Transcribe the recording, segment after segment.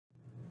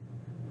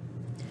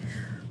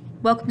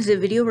Welcome to the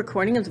video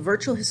recording of the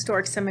Virtual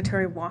Historic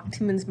Cemetery Walk,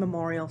 Timmins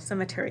Memorial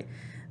Cemetery.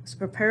 It was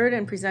prepared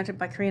and presented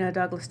by Karina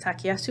Douglas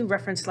Takiyasu,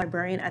 reference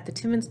librarian at the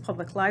Timmins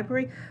Public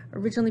Library,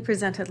 originally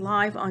presented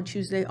live on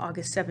Tuesday,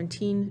 August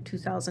 17,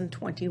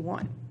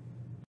 2021.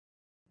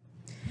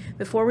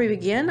 Before we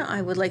begin,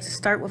 I would like to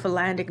start with a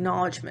land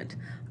acknowledgement.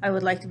 I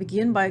would like to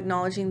begin by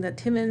acknowledging that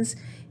Timmins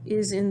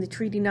is in the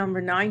Treaty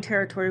Number 9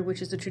 territory,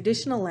 which is the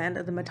traditional land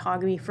of the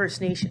Matagami First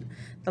Nation.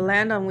 The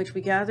land on which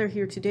we gather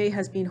here today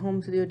has been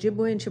home to the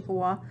Ojibwe and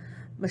Chippewa,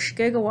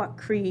 Mushkegowuk,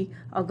 Cree,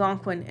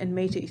 Algonquin, and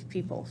Métis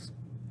peoples.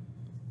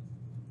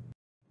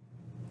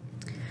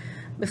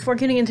 Before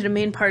getting into the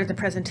main part of the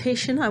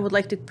presentation, I would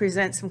like to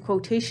present some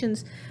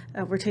quotations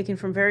were taken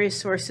from various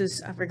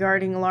sources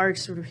regarding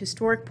large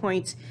historic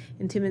points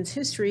in Timmins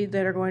history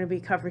that are going to be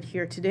covered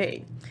here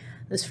today.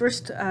 This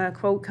first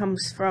quote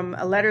comes from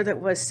a letter that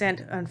was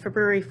sent on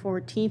February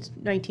 14,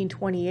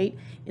 1928,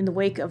 in the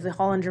wake of the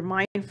Hollinger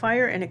mine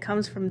fire, and it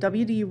comes from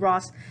W.D.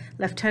 Ross,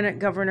 Lieutenant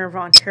Governor of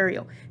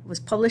Ontario. It was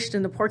published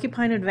in the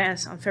Porcupine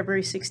Advance on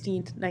February 16,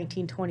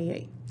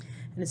 1928.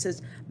 And it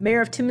says, Mayor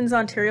of Timmins,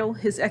 Ontario,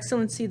 His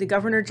Excellency the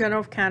Governor-General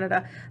of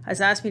Canada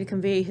has asked me to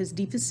convey his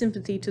deepest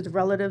sympathy to the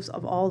relatives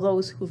of all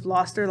those who've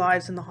lost their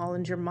lives in the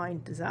Hollinger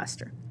mine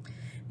disaster.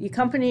 The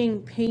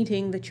accompanying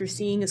painting that you're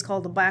seeing is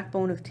called The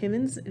Backbone of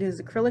Timmins. It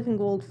is acrylic and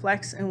gold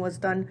flex and was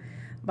done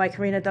by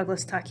Karina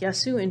Douglas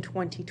Takiyasu in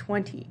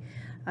 2020.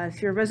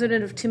 If you're a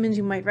resident of Timmins,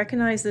 you might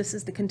recognize this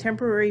as the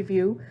contemporary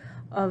view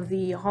of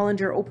the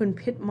Hollinger open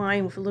pit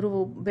mine with a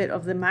little bit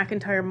of the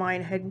McIntyre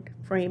mine head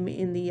frame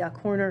in the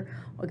corner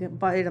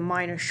by the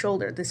miner's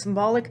shoulder. The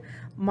symbolic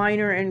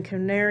miner and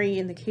canary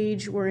in the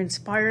cage were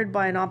inspired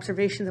by an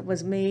observation that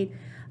was made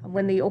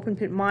when the open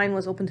pit mine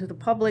was open to the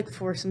public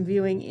for some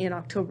viewing in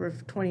October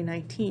of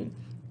 2019.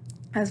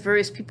 As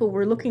various people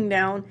were looking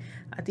down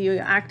at the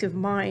active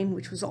mine,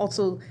 which was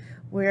also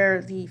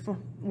where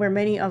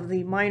many of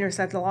the miners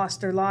had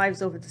lost their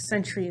lives over the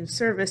century in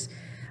service,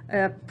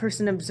 a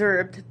person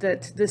observed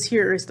that this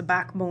here is the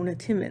backbone of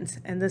Timmins,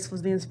 and this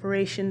was the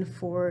inspiration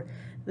for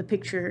the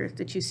picture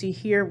that you see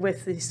here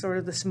with the sort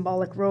of the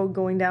symbolic road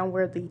going down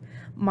where the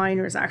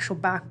miner's actual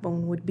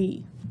backbone would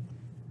be.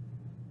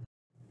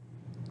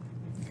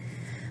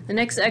 The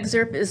next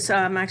excerpt is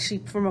actually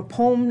from a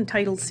poem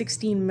titled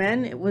 16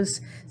 Men. It was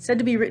said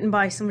to be written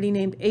by somebody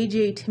named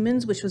A.J.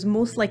 Timmins, which was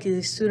most likely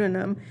a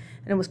pseudonym,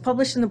 and it was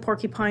published in the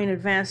Porcupine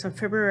Advance on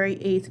February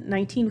 8,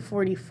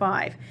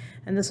 1945.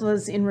 And this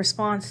was in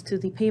response to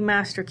the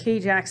Paymaster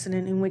cage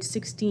accident in which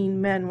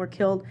 16 men were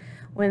killed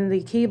when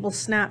the cable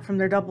snapped from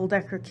their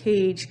double-decker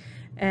cage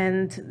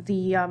and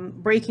the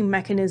braking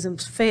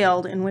mechanisms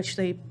failed, in which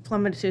they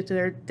plummeted to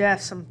their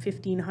death some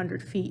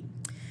 1,500 feet.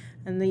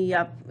 And the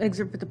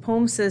excerpt of the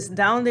poem says,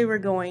 Down they were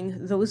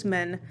going, those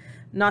men,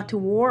 not to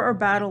war or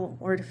battle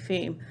or to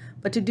fame,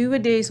 but to do a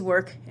day's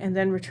work and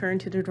then return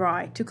to the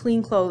dry, to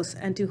clean clothes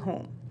and to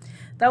home.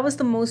 That was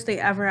the most they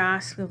ever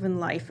asked of in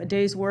life, a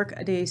day's work,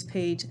 a day's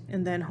pay,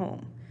 and then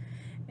home.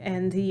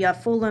 And the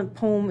full-length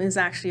poem is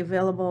actually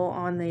available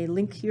on the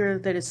link here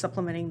that is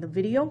supplementing the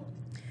video.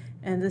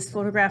 And this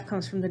photograph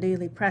comes from the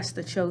Daily Press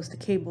that shows the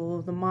cable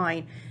of the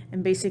mine,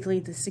 and basically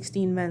the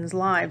 16 men's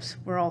lives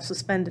were all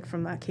suspended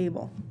from that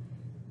cable.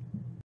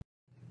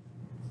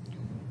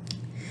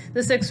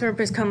 This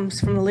excerpt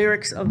comes from the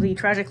lyrics of the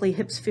Tragically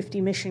Hip's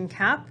 50 Mission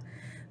Cap.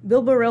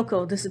 Bill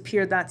Barilko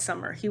disappeared that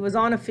summer. He was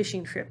on a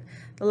fishing trip.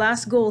 The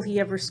last goal he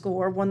ever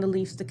scored won the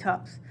Leafs the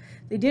cup.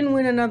 They didn't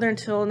win another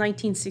until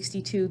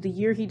 1962, the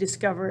year he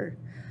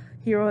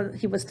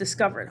was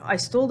discovered. I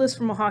stole this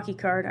from a hockey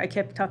card I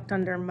kept tucked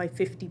under my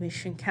 50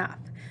 Mission Cap.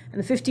 And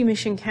the 50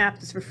 Mission Cap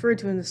that's referred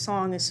to in the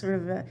song is sort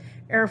of an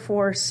Air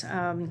Force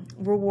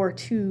World War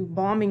II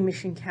bombing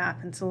mission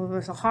cap. And so it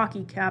was a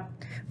hockey cap,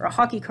 or a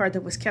hockey card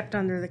that was kept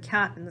under the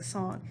cap in the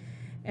song.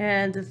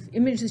 And the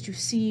image that you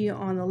see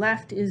on the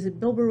left is a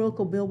Bill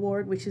Barilko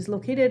billboard, which is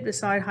located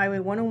beside Highway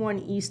 101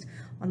 East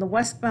on the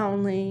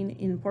westbound lane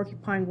in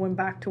Porcupine going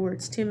back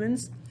towards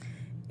Timmins.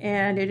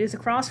 And it is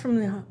across from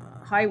the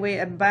highway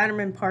at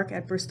Bannerman Park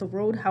at Bristol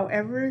Road.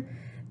 However,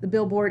 the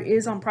billboard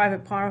is on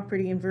private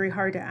property and very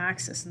hard to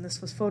access, and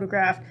this was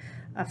photographed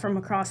from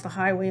across the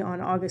highway on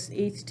August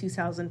 8,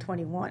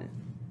 2021.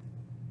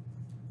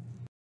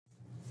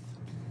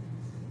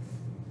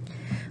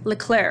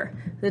 Leclerc.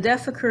 The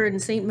death occurred in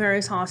St.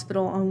 Mary's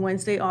Hospital on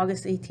Wednesday,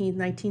 August 18,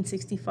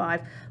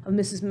 1965, of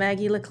Mrs.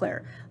 Maggie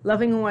Leclerc.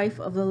 Loving wife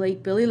of the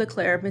late Billy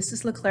Leclerc,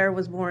 Mrs. Leclerc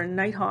was born in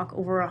Nighthawk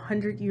over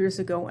 100 years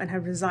ago and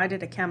had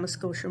resided at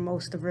Kamoskosia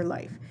most of her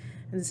life.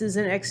 And this is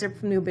an excerpt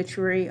from the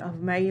obituary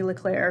of Maggie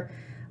Leclerc,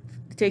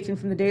 taken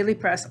from the Daily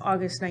Press,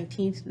 August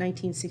 19,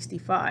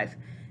 1965.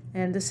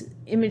 And this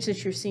image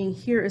that you're seeing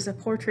here is a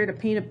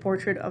painted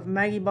portrait of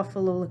Maggie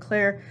Buffalo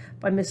Leclerc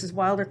by Mrs.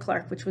 Wilder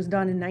Clark, which was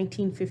done in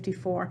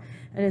 1954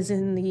 and is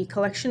in the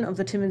collection of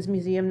the Timmins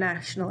Museum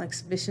National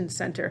Exhibition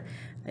Center.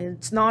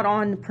 It's not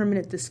on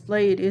permanent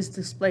display, it is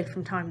displayed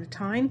from time to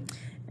time.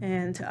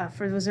 And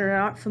for those that are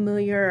not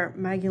familiar,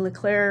 Maggie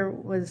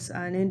Leclerc was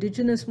an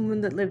Indigenous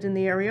woman that lived in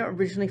the area,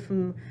 originally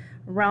from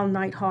around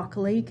Nighthawk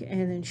Lake,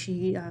 and then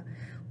she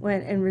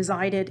went and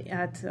resided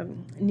at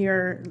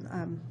near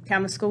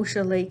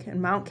Kamoskosha Lake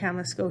and Mount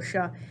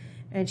Kamoskosha,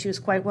 and she was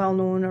quite well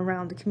known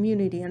around the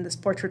community, and this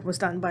portrait was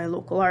done by a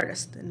local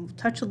artist. And we'll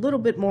touch a little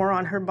bit more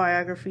on her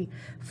biography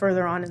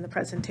further on in the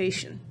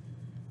presentation.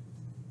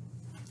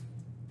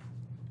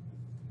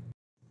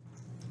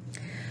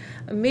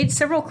 I made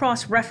several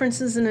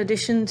cross-references in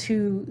addition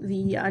to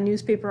the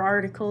newspaper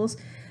articles.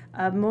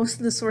 Most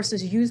of the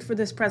sources used for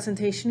this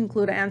presentation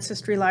include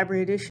Ancestry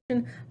Library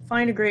Edition,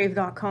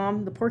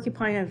 findagrave.com, the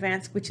Porcupine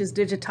Advance, which is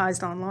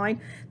digitized online,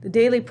 the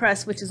Daily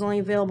Press, which is only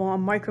available on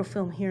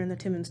microfilm here in the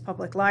Timmins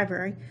Public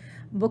Library,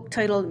 a book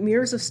titled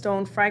Mirrors of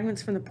Stone,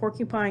 Fragments from the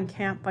Porcupine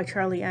Camp by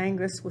Charlie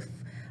Angus, with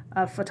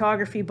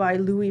photography by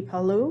Louis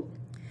Palou,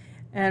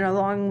 and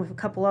along with a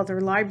couple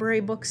other library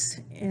books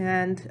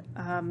and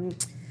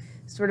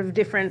sort of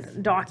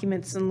different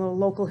documents and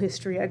local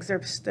history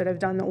excerpts that I've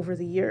done over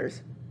the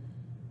years.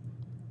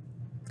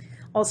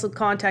 Also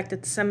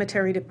contacted the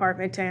cemetery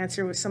department to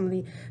answer with some of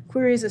the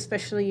queries,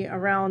 especially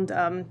around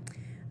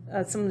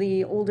some of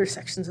the older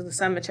sections of the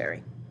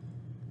cemetery.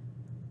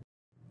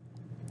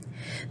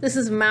 This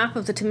is a map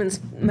of the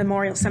Timmins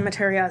Memorial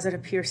Cemetery as it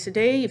appears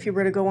today. If you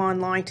were to go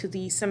online to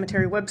the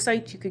cemetery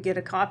website, you could get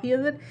a copy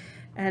of it,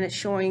 and it's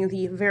showing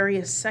the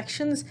various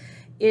sections.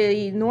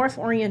 A north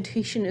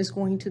orientation is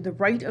going to the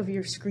right of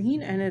your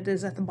screen, and it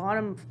is at the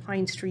bottom of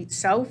Pine Street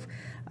South,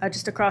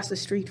 just across the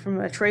street from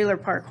a trailer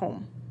park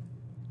home.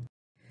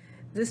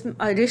 This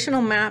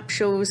additional map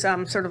shows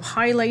sort of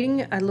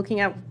highlighting, looking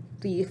at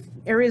the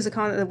areas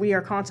that we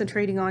are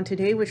concentrating on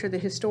today, which are the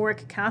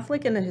historic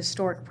Catholic and the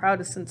historic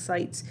Protestant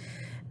sites.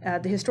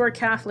 The historic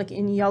Catholic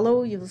in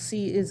yellow, you'll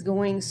see, is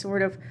going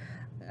sort of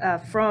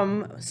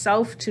from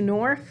south to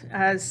north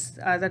as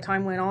the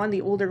time went on.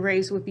 The older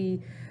graves would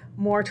be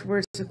more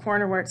towards the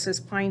corner where it says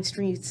Pine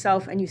Street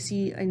South, and you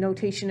see a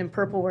notation in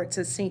purple where it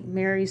says St.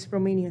 Mary's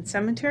Romanian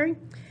Cemetery.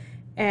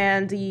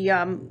 And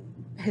the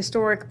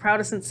historic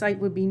Protestant site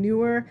would be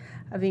newer,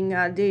 having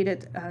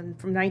dated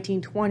from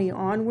 1920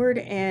 onward,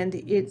 and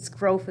its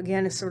growth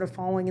again is sort of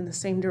following in the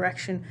same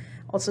direction,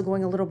 also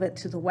going a little bit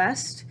to the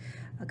west.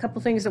 A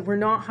couple things that were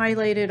not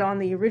highlighted on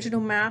the original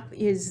map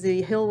is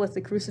the hill with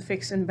the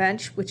crucifix and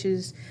bench, which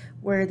is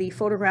where the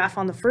photograph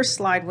on the first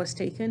slide was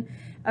taken,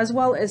 as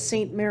well as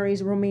St.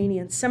 Mary's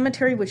Romanian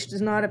Cemetery, which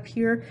does not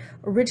appear.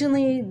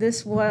 Originally,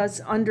 this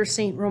was under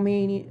St.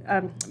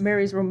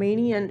 Mary's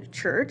Romanian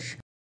Church,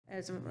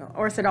 as an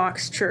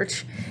Orthodox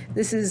church.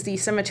 This is the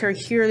cemetery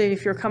here that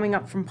if you're coming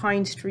up from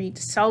Pine Street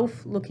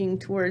South, looking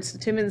towards the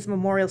Timmins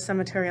Memorial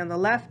Cemetery on the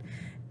left,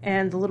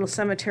 and the little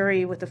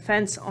cemetery with the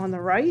fence on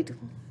the right.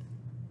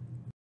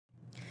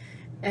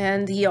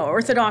 And the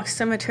Orthodox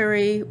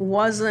cemetery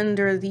was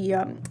under the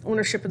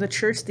ownership of the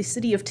church. The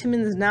City of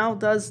Timmins now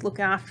does look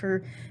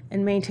after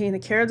and maintain the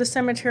care of the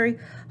cemetery.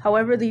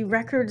 However, the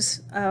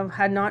records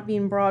had not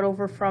been brought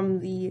over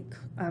from the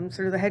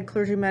sort of the head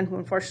clergyman who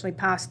unfortunately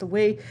passed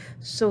away.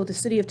 So the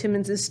City of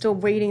Timmins is still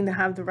waiting to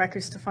have the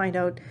records to find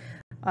out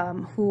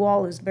who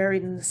all is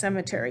buried in the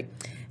cemetery.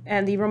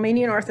 And the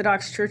Romanian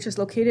Orthodox Church is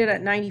located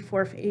at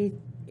 94th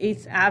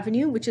 8th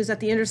Avenue, which is at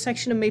the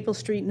intersection of Maple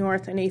Street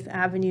North and 8th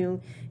Avenue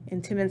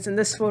in Timmins. And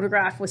this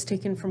photograph was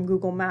taken from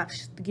Google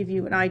Maps to give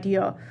you an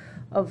idea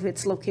of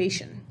its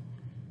location.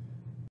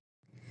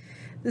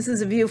 This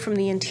is a view from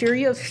the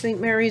interior of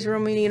St. Mary's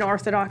Romanian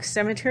Orthodox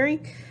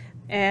Cemetery.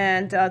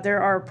 And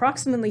there are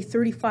approximately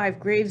 35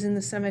 graves in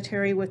the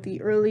cemetery, with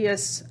the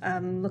earliest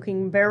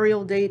looking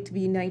burial date to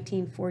be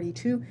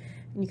 1942.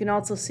 And you can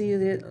also see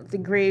that the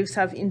graves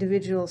have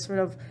individual sort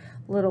of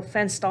little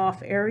fenced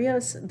off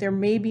areas. There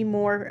may be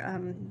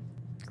more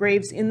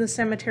graves in the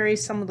cemetery.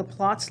 Some of the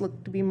plots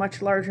look to be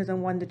much larger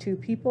than 1 to 2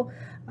 people.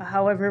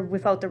 However,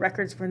 without the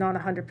records, we're not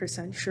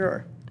 100%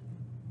 sure.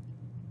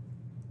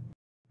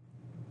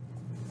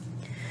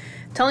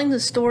 Telling the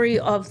story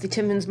of the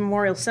Timmins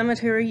Memorial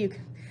Cemetery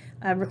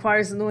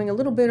requires knowing a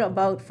little bit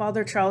about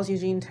Father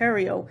Charles-Eugène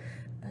Thériault,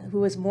 who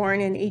was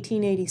born in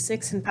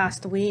 1886 and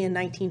passed away in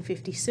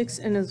 1956,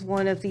 and is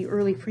one of the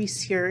early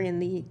priests here in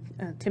the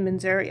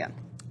Timmins area.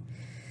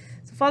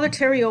 Father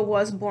Thériault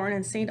was born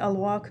in St.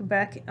 Alois,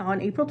 Quebec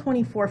on April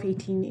 24,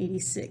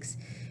 1886.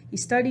 He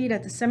studied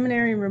at the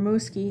seminary in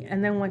Rimouski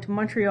and then went to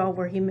Montreal,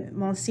 where he met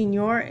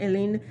Monsignor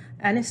Hélène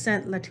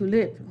Anisette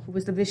Latulippe, who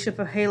was the Bishop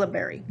of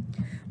Haileybury.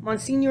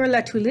 Monsignor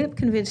Latulippe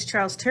convinced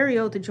Charles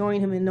Thériault to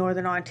join him in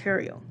Northern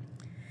Ontario.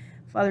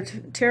 Father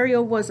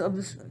Thériault was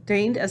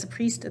ordained as a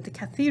priest at the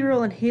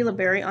cathedral in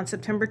Haileybury on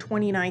September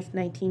 29,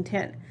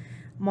 1910.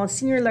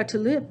 Monsignor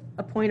Latulippe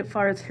appointed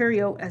Father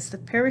Thériault as the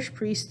parish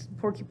priest of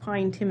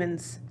Porcupine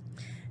Timmins,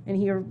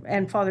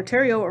 and Father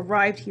Thériault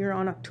arrived here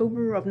on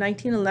October of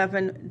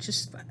 1911,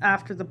 just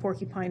after the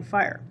Porcupine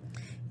Fire.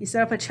 He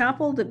set up a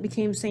chapel that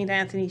became St.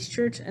 Anthony's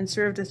Church and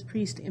served as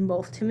priest in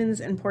both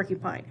Timmins and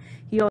Porcupine.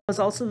 He was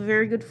also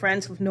very good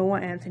friends with Noah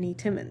Anthony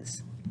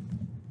Timmins.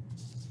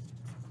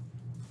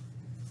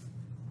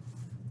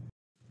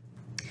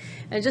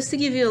 And just to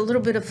give you a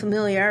little bit of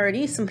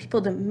familiarity, some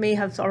people that may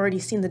have already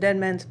seen the Dead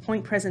Man's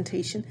Point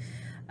presentation,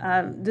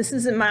 This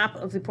is a map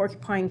of the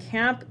Porcupine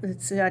Camp.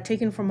 It's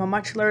taken from a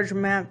much larger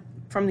map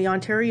from the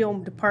Ontario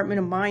Department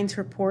of Mines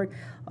report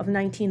of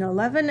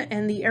 1911,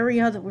 and the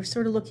area that we're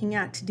sort of looking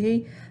at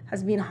today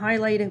has been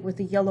highlighted with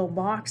the yellow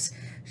box,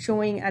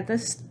 showing at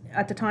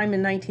the time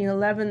in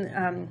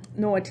 1911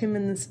 Noah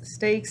Timmins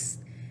stakes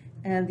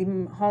and the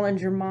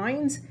Hollinger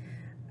mines,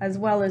 as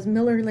well as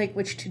Miller Lake,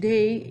 which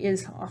today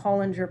is a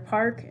Hollinger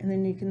Park, and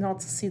then you can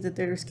also see that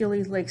there's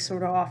Gillies Lake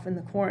sort of off in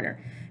the corner,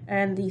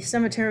 and the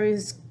cemetery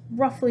is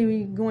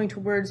roughly going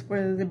towards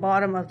where the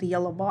bottom of the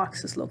yellow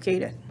box is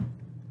located.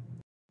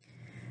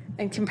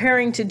 And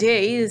comparing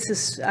today, this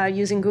is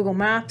using Google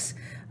Maps,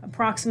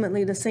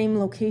 approximately the same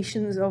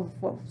locations of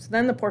what was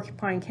then the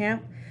Porcupine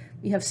Camp.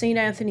 We have St.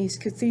 Anthony's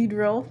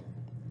Cathedral,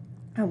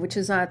 which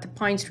is at the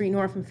Pine Street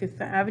North and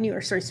 5th Avenue, or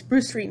sorry,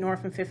 Spruce Street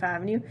North and 5th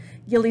Avenue.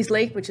 Gillies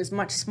Lake, which is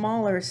much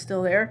smaller, is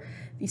still there.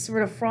 The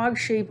sort of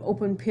frog-shaped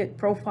open pit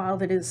profile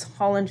that is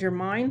Hollinger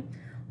Mine.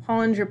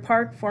 Hollinger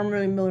Park,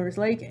 formerly Miller's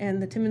Lake,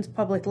 and the Timmins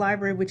Public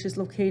Library, which is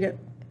located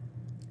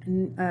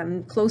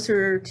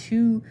closer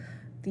to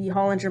the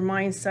Hollinger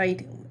Mine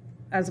site,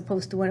 as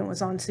opposed to when it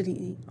was on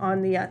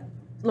the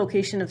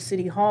location of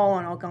City Hall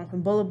on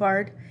Algonquin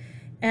Boulevard.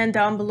 And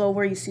down below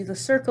where you see the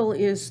circle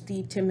is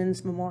the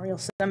Timmins Memorial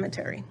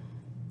Cemetery.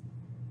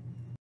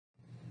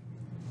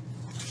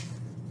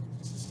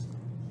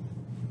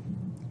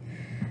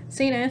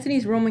 St.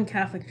 Anthony's Roman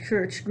Catholic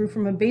Church grew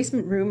from a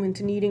basement room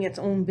into needing its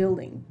own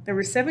building. There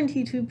were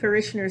 72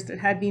 parishioners that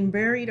had been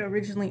buried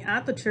originally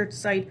at the church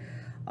site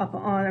up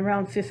on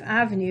around 5th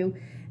Avenue,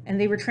 and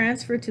they were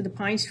transferred to the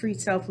Pine Street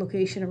South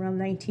location around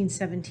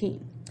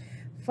 1917.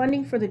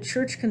 Funding for the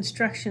church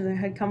construction that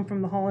had come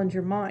from the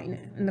Hollinger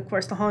Mine, and of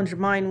course the Hollinger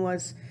Mine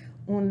was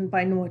owned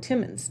by Noah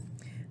Timmins.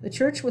 The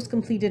church was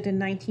completed in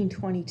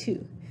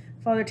 1922.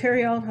 Father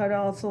Thériault had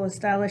also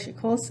established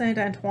École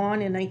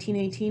Saint-Antoine in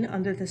 1918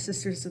 under the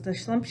Sisters of the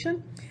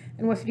Assumption,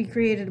 and with it he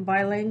created a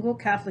bilingual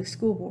Catholic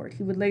school board.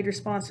 He would later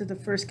sponsor the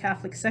first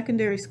Catholic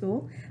secondary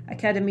school,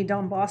 Académie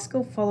Don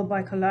Bosco, followed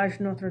by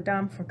Collège Notre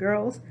Dame for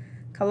girls,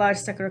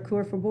 Collège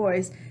Sacré-Cœur for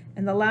boys,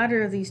 and the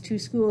latter of these two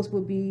schools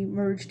would be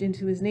merged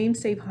into his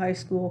namesake high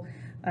school,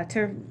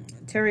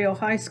 Thériault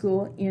High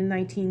School, in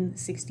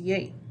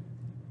 1968.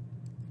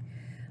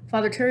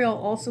 Father Thériault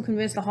also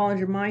convinced the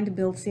Hollinger Mine to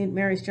build St.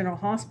 Mary's General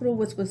Hospital,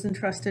 which was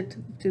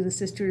entrusted to the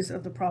Sisters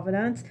of the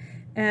Providence,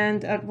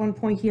 and at one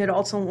point he had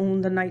also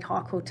owned the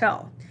Nighthawk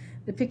Hotel.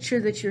 The picture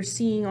that you're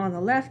seeing on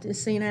the left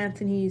is St.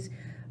 Anthony's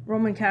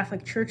Roman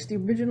Catholic Church, the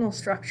original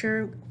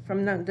structure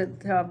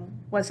that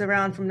was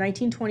around from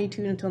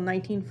 1922 until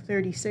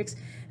 1936,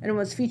 and it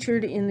was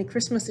featured in the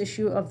Christmas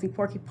issue of the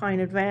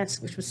Porcupine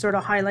Advance, which was sort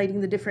of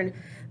highlighting the different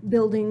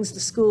buildings, the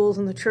schools,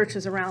 and the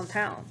churches around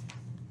town.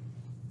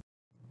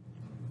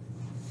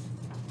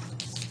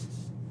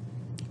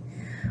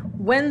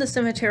 When the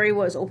cemetery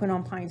was open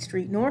on Pine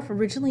Street North,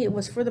 originally it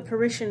was for the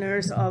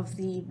parishioners of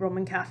the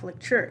Roman Catholic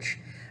Church.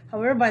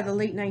 However, by the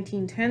late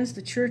 1910s,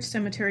 the church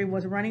cemetery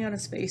was running out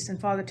of space,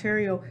 and Father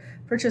Thériault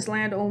purchased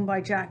land owned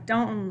by Jack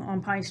Downton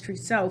on Pine Street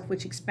South,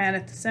 which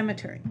expanded the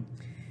cemetery.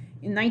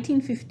 In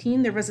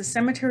 1915, there was a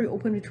cemetery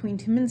open between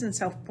Timmins and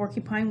South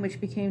Porcupine,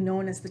 which became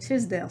known as the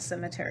Tisdale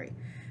Cemetery.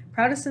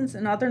 Protestants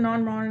and other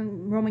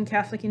non-Roman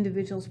Catholic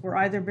individuals were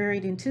either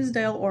buried in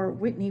Tisdale or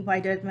Whitney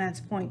by Dead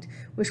Man's Point,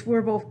 which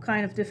were both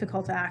kind of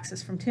difficult to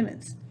access from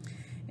Timmins.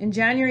 In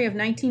January of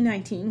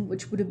 1919,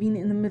 which would have been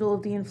in the middle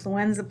of the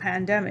influenza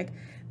pandemic,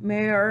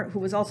 Mayor, who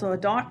was also a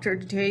doctor,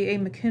 J.A.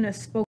 McInnes,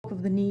 spoke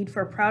of the need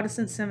for a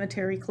Protestant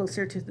cemetery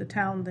closer to the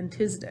town than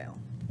Tisdale.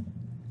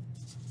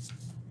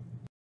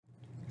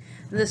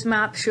 This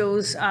map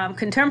shows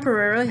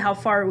contemporarily how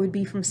far it would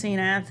be from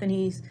St.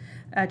 Anthony's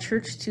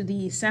Church to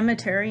the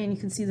cemetery, and you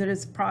can see that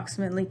it's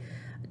approximately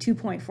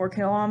 2.4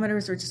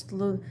 kilometers, or just a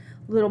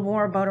little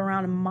more, about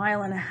around 1.5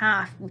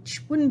 miles,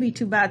 which wouldn't be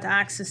too bad to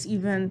access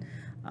even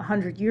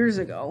 100 years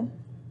ago.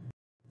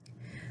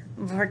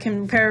 For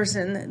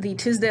comparison, the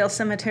Tisdale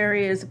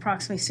Cemetery is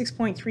approximately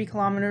 6.3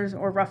 kilometers,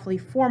 or roughly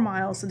 4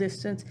 miles the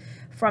distance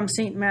from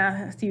St.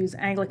 Matthew's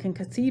Anglican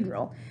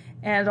Cathedral.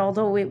 And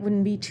although it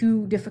wouldn't be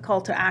too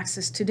difficult to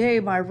access today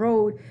by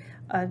road,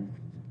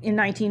 in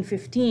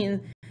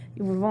 1915,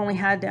 we've only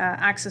had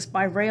access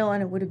by rail,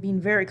 and it would have been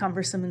very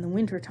cumbersome in the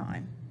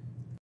wintertime.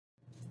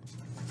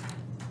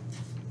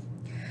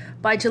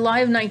 By July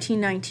of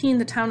 1919,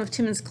 the town of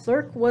Timmins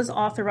clerk was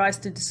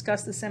authorized to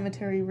discuss the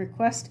cemetery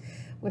request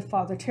with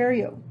Father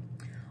Thériault.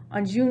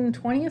 On June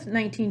 20th,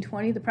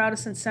 1920, the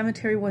Protestant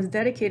cemetery was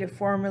dedicated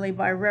formally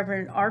by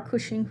Reverend R.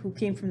 Cushing, who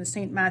came from the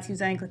St.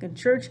 Matthew's Anglican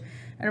Church,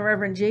 and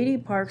Reverend J.D.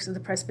 Parks of the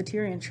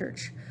Presbyterian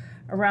Church.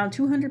 Around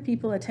 200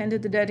 people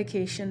attended the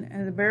dedication,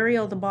 and the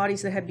burial of the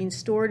bodies that had been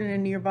stored in a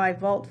nearby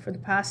vault for the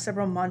past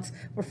several months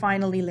were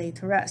finally laid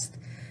to rest.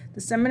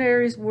 The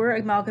cemeteries were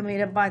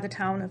amalgamated by the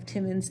town of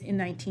Timmins in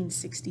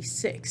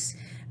 1966,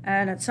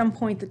 and at some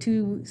point the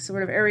two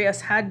sort of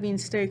areas had been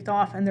staked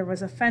off, and there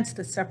was a fence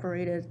that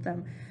separated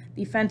them.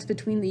 The fence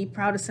between the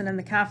Protestant and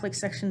the Catholic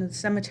section of the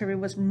cemetery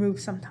was removed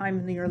sometime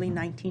in the early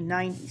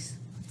 1990s.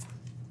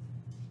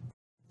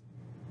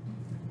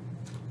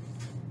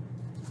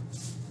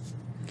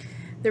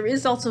 There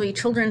is also a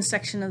children's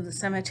section of the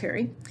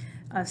cemetery.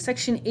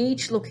 Section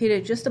H,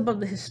 located just above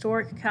the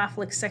historic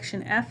Catholic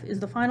Section F, is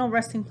the final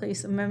resting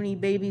place of many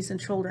babies and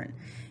children.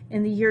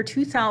 In the year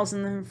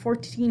 2000, there were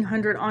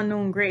 1,400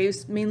 unknown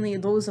graves, mainly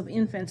those of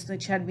infants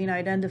which had been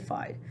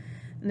identified.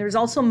 And there's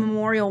also a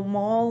memorial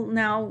mall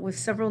now with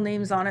several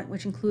names on it,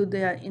 which include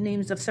the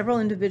names of several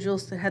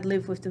individuals that had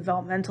lived with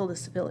developmental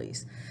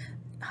disabilities.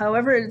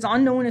 However, it's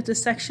unknown if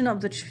this section of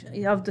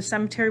the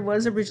cemetery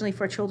was originally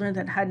for children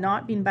that had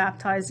not been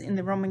baptized in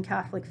the Roman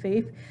Catholic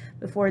faith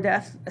before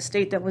death, a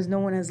state that was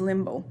known as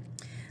limbo.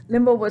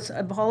 Limbo was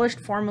abolished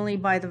formally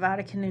by the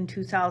Vatican in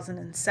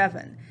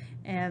 2007.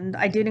 And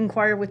I did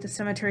inquire with the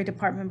cemetery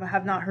department, but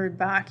have not heard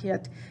back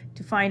yet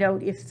to find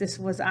out if this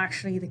was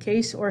actually the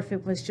case or if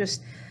it was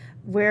just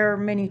where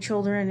many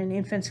children and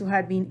infants who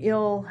had been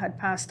ill had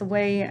passed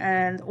away,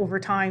 and over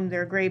time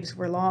their graves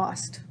were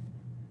lost.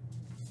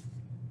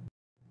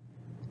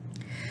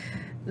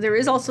 There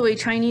is also a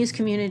Chinese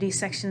community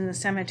section in the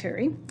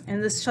cemetery,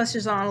 and this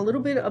touches on a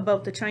little bit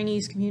about the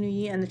Chinese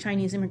community and the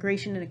Chinese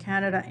immigration into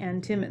Canada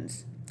and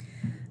Timmins.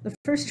 The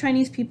first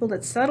Chinese people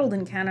that settled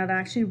in Canada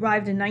actually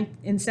arrived in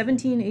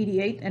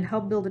 1788 and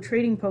helped build a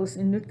trading post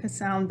in Nootka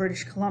Sound,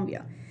 British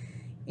Columbia.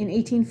 In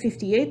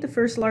 1858, the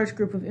first large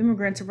group of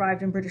immigrants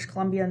arrived in British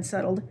Columbia and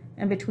settled,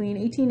 and between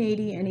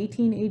 1880 and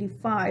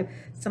 1885,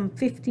 some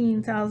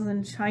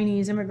 15,000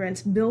 Chinese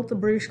immigrants built the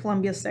British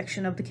Columbia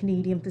section of the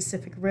Canadian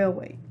Pacific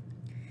Railway.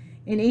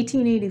 In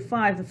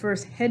 1885, the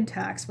first head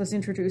tax was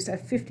introduced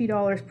at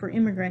 $50 per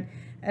immigrant,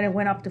 and it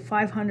went up to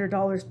 $500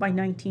 by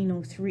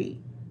 1903.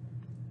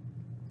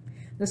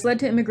 This led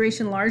to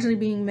immigration largely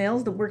being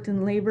males that worked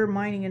in labor,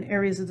 mining, and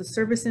areas of the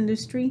service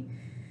industry.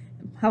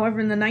 However,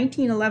 in the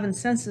 1911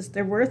 census,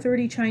 there were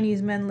 30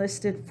 Chinese men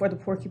listed for the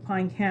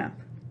Porcupine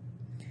Camp.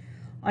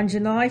 On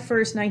July 1,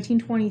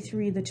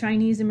 1923, the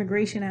Chinese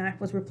Immigration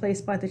Act was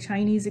replaced by the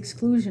Chinese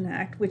Exclusion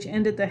Act, which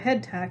ended the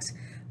head tax,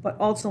 but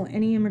also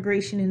any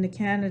immigration into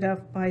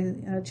Canada by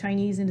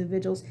Chinese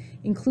individuals,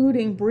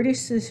 including British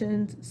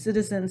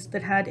citizens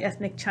that had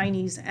ethnic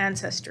Chinese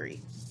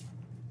ancestry.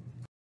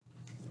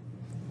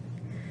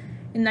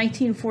 In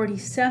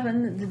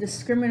 1947, the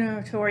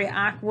Discriminatory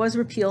Act was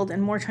repealed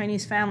and more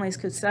Chinese families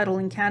could settle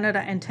in Canada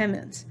and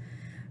Timmins.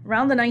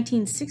 Around the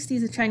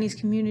 1960s, the Chinese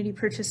community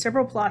purchased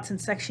several plots in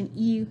Section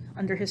E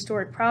under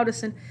Historic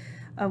Protestant,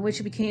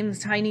 which became the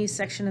Chinese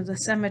section of the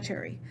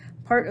cemetery.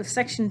 Part of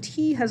Section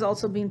T has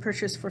also been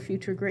purchased for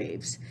future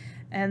graves.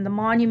 And the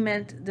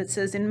monument that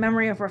says "In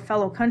memory of our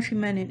fellow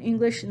countrymen" in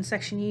English in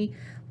Section E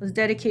was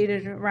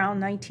dedicated around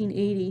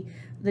 1980,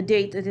 the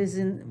date that is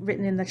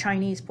written in the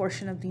Chinese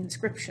portion of the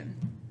inscription.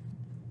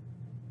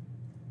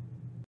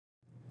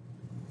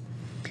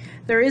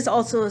 There is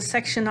also a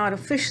section, not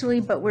officially,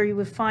 but where you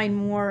would find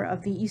more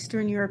of the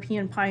Eastern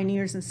European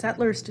pioneers and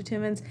settlers to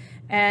Timmins,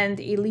 and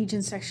a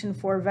Legion section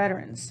for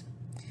veterans.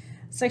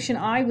 Section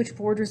I, which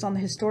borders on the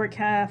historic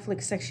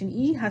Catholic Section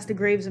E, has the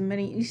graves of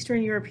many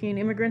Eastern European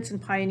immigrants and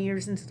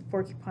pioneers into the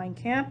Porcupine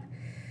Camp.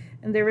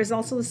 And there is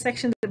also the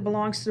section that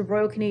belongs to the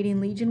Royal Canadian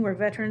Legion, where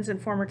veterans and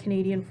former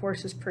Canadian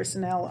Forces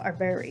personnel are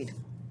buried.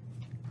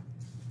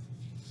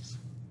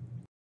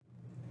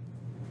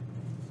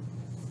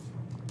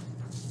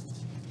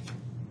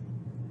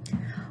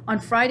 On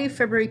Friday,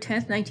 February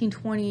 10,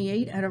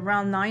 1928, at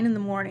around 9 in the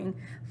morning,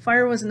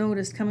 fire was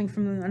noticed coming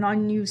from an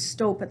unused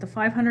stope at the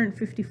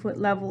 550-foot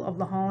level of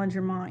the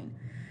Hollinger mine.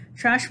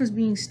 Trash was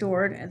being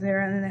stored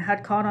there and it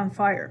had caught on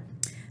fire.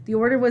 The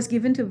order was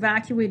given to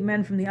evacuate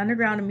men from the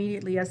underground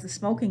immediately as the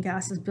smoke and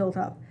gases built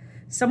up.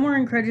 Some were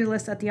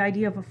incredulous at the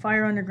idea of a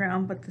fire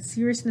underground, but the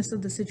seriousness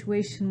of the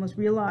situation was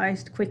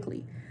realized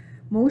quickly.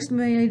 Most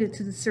made it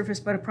to the surface,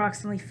 but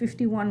approximately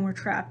 51 were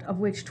trapped, of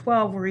which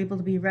 12 were able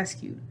to be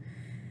rescued.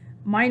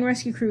 Mine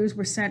rescue crews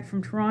were sent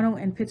from Toronto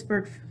and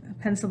Pittsburgh,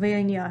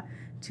 Pennsylvania,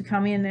 to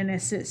come in and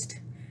assist.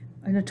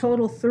 In a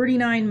total,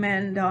 39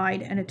 men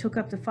died, and it took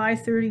up to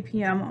 5:30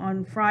 p.m.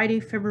 on Friday,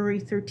 February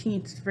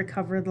 13th, to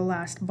recover the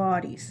last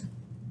bodies.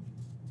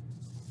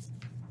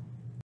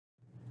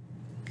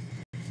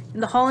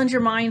 In the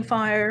Hollinger mine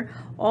fire,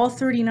 all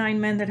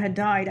 39 men that had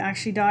died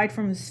actually died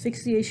from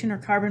asphyxiation or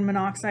carbon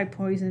monoxide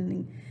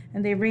poisoning,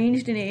 and they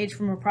ranged in age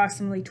from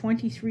approximately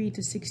 23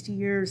 to 60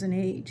 years in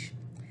age.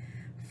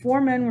 4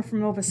 men were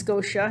from Nova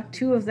Scotia.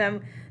 2 of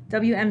them,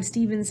 W.M.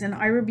 Stevens and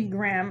Ira B.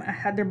 Graham,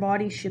 had their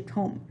bodies shipped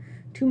home.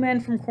 2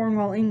 men from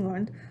Cornwall,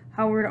 England,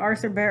 Howard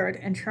Arthur Barrett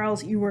and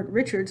Charles Ewart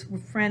Richards, were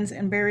friends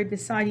and buried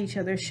beside each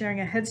other,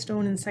 sharing a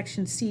headstone in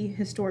Section C,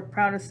 Historic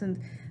Protestant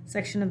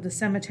section of the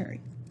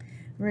cemetery.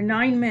 There were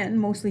 9 men,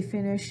 mostly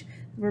Finnish,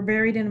 who were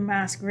buried in a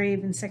mass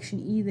grave in Section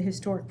E, the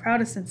Historic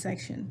Protestant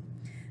section.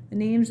 The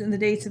names and the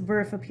dates of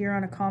birth appear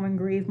on a common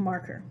grave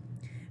marker.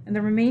 And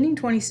the remaining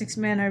 26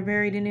 men are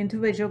buried in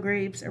individual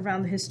graves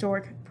around the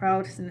historic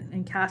Protestant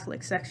and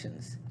Catholic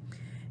sections.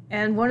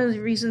 And one of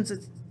the reasons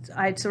that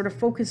I'd sort of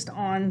focused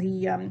on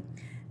the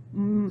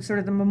sort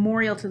of the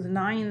memorial to the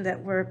 9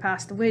 that were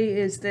passed away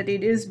is that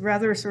it is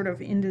rather sort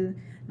of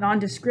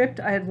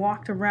nondescript. I had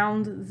walked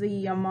around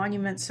the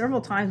monument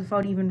several times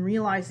without even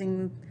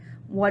realizing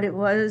what it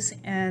was,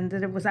 and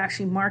that it was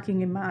actually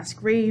marking a mass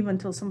grave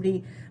until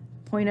somebody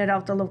pointed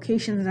out the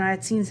locations, and I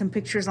had seen some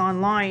pictures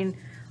online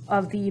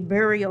of the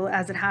burial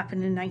as it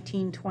happened in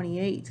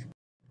 1928.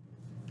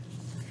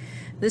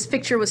 This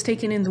picture was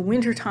taken in the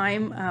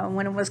wintertime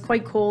when it was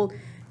quite cold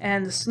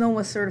and the snow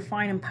was sort of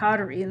fine and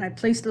powdery, and I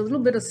placed a little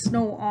bit of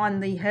snow on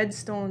the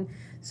headstone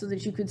so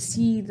that you could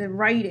see the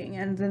writing,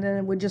 and then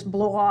it would just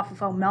blow off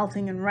without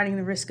melting and running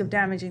the risk of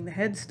damaging the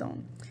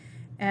headstone.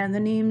 And the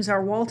names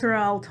are Walter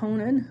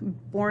Altonen,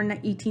 born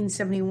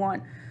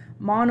 1871,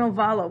 Mano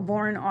Valo,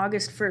 born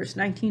August 1st,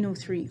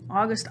 1903,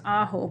 August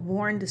Aho,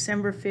 born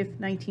December 5th,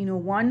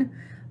 1901,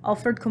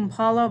 Alfred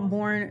Kumpala,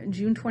 born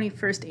June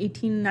 21st,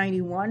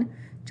 1891,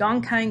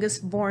 John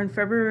Kangas, born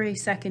February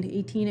 2nd,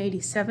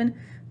 1887,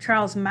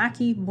 Charles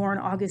Mackey, born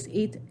August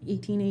 11th,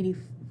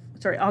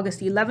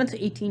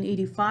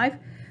 1885,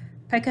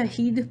 Pekka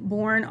Heed,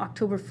 born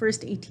October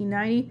 1st,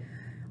 1890,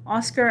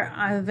 Oscar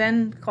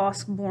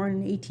Avenkosk, born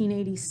in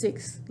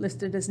 1886,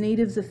 listed as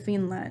natives of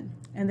Finland.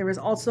 And there was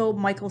also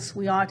Michael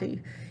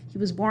Swiati. He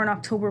was born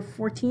October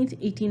 14th,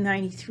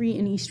 1893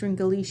 in eastern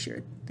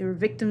Galicia. They were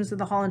victims of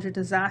the Hollinger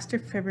disaster,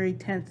 February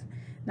 10th,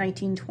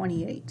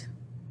 1928.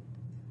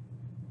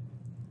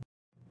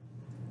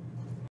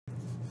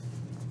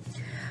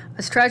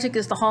 As tragic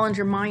as the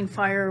Hollinger mine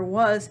fire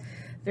was,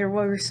 there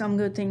were some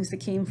good things that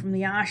came from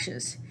the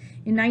ashes.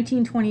 In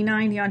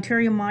 1929, the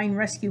Ontario Mine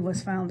Rescue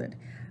was founded.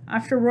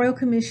 After a Royal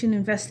Commission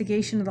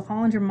investigation of the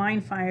Hollinger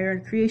mine fire,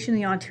 the creation of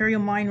the Ontario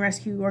Mine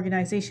Rescue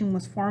Organization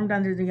was formed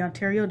under the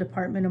Ontario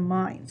Department of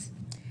Mines.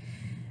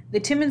 The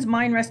Timmins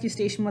Mine Rescue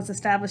Station was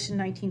established in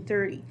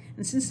 1930,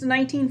 and since the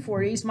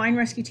 1940s, mine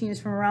rescue teams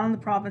from around the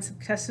province have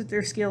tested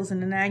their skills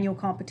in an annual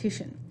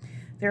competition.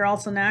 There are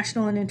also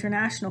national and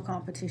international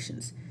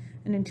competitions.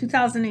 And in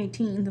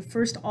 2018, the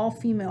first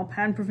all-female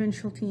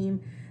pan-provincial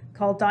team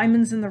called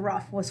Diamonds in the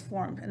Rough was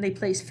formed, and they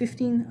placed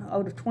 15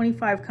 out of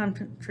 25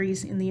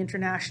 countries in the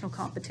international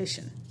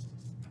competition.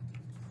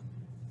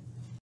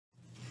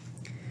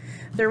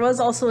 There was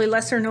also a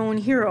lesser-known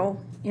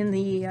hero in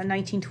the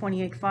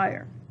 1928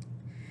 fire.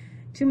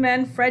 Two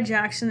men, Fred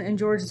Jackson and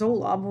George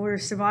Zolob, were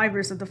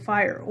survivors of the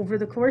fire. Over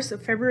the course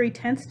of February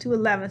 10th to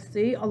 11th,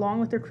 they, along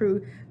with their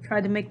crew,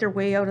 tried to make their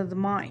way out of the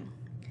mine.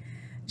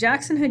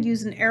 Jackson had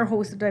used an air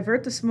hose to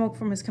divert the smoke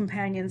from his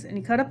companions, and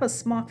he cut up a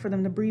smock for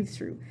them to breathe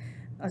through.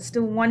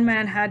 Still, one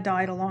man had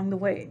died along the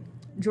way.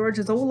 George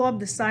Zolob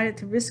decided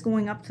to risk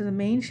going up to the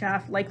main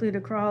shaft, likely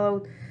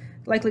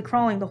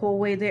crawling the whole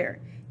way there.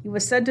 He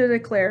was said to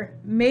declare,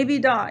 "Maybe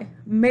die,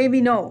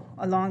 maybe no,"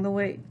 along the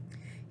way.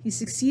 He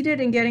succeeded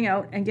in getting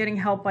out and getting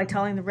help by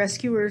telling the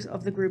rescuers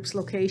of the group's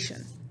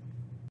location.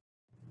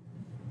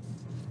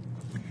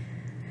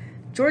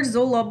 George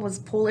Zolob was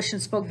Polish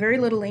and spoke very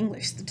little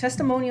English. The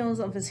testimonials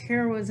of his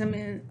heroism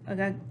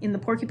in the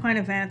Porcupine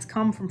Advance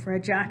come from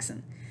Fred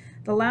Jackson.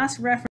 The last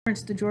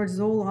reference to George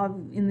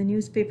Zolob in the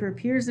newspaper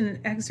appears in an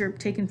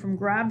excerpt taken from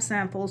grab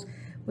samples,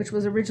 which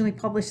was originally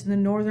published in the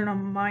Northern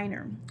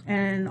Miner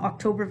in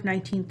October of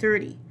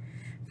 1930.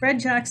 Fred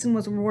Jackson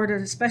was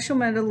awarded a Special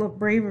Medal of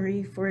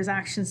Bravery for his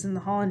actions in the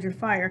Hollinger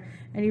fire,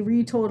 and he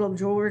retold of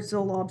George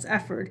Zolob's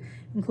effort,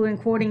 including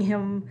quoting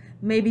him,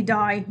 "Maybe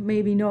die,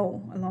 maybe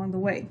no," along the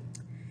way.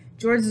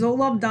 George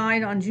Zolob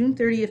died on June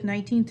 30th,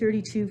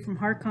 1932 from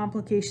heart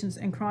complications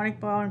and chronic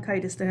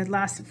bronchitis that had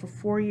lasted for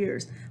 4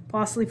 years,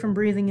 possibly from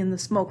breathing in the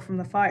smoke from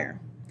the fire.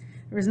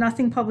 There was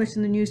nothing published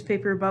in the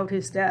newspaper about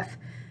his death.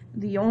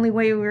 The only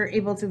way we were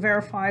able to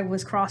verify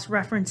was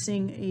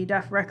cross-referencing a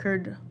death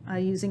record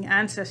using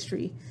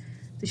Ancestry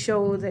to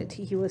show that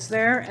he was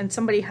there, and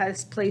somebody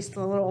has placed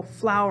a little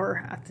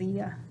flower at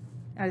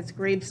his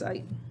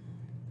gravesite.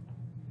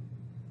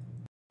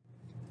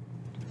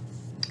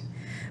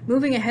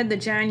 Moving ahead to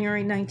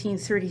January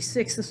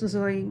 1936, this was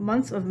a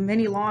month of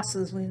many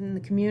losses within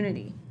the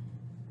community.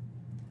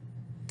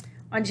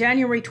 On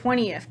January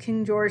 20th,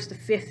 King George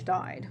V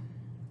died.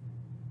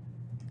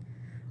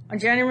 On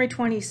January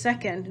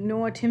 22nd,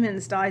 Noah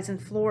Timmins dies in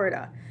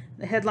Florida.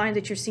 The headline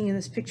that you're seeing in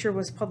this picture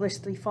was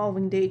published the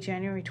following day,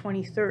 January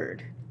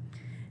 23rd.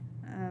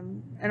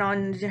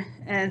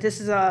 And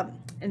this is an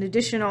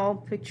additional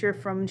picture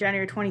from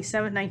January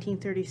 27th,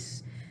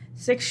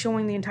 1936,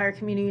 showing the entire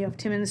community of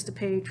Timmins to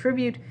pay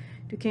tribute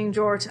to King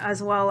George,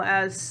 as well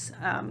as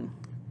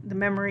the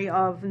memory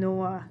of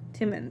Noah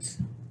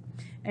Timmins.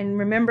 And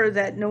remember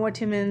that Noah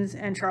Timmins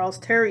and Charles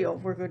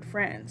Thériault were good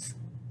friends.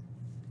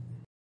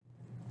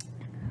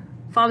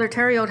 Father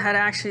Thériault had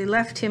actually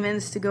left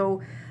Timmins to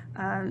go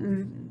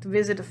to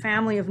visit a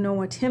family of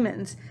Noah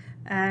Timmins,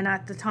 and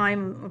at the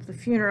time of the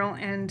funeral,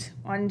 and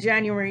on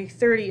January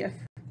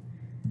 30th,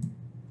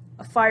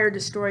 a fire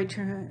destroyed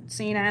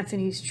St.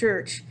 Anthony's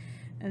Church.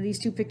 And these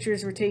two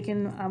pictures were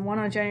taken, one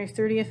on January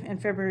 30th and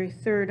February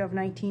 3rd of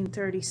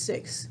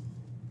 1936.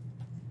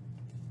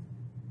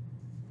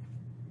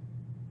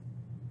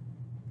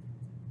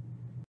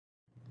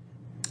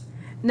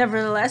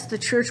 Nevertheless, the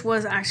church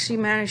was actually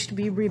managed to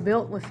be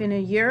rebuilt within a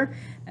year,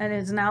 and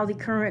is now the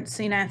current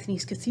St.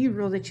 Anthony's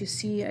Cathedral that you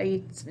see.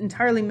 It's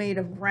entirely made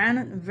of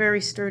granite, a very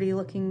sturdy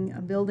looking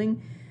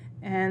building,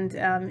 and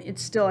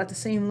it's still at the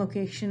same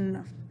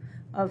location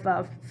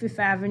of Fifth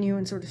Avenue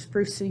and sort of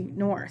Spruce Street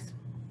North.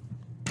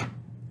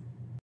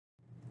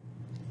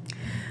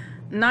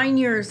 9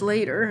 years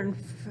later, on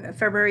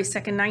February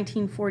 2nd,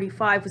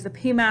 1945, was the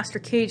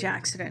Paymaster cage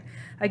accident.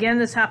 Again,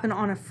 this happened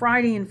on a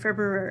Friday in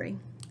February.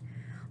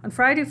 On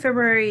Friday,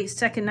 February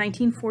 2nd,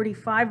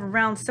 1945,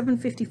 around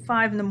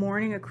 7:55 in the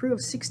morning, a crew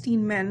of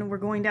 16 men were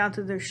going down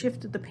to their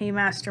shift at the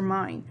Paymaster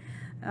mine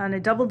on a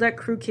double-deck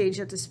crew cage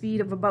at the speed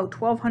of about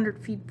 1,200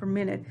 feet per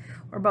minute,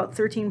 or about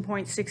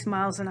 13.6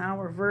 miles an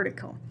hour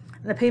vertical.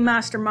 The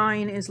Paymaster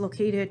mine is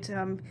located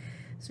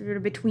sort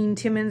of between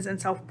Timmins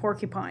and South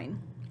Porcupine.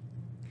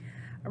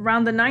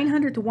 Around the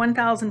 900 to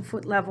 1,000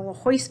 foot level, a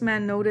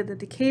hoistman noted that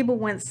the cable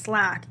went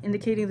slack,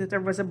 indicating that there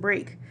was a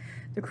break.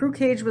 The crew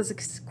cage was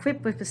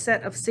equipped with a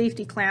set of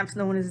safety clamps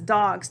known as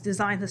dogs,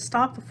 designed to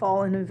stop the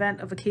fall in the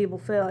event of a cable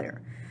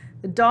failure.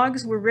 The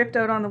dogs were ripped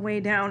out on the way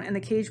down, and the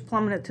cage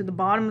plummeted to the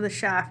bottom of the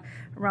shaft,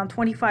 around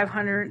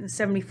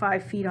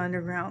 2,575 feet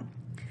underground.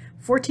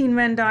 14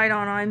 men died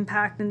on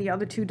impact, and the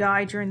other 2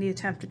 died during the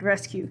attempted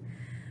rescue.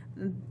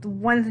 The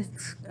one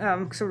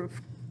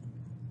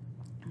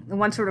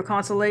sort of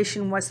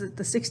consolation was that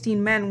the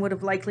 16 men would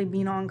have likely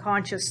been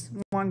unconscious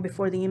long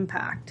before the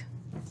impact.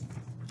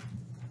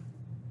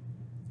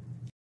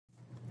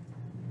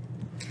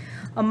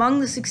 Among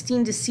the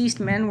 16 deceased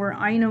men were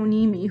Ino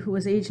Nemi, who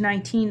was age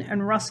 19,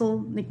 and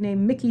Russell,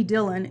 nicknamed Mickey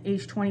Dillon,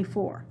 age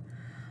 24.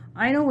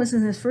 Ino was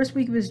in his first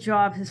week of his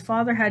job. His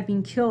father had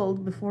been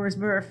killed before his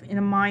birth in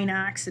a mine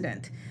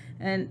accident.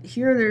 And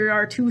here there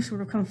are 2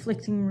 sort of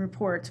conflicting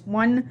reports.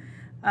 One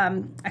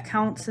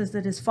account says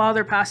that his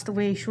father passed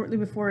away shortly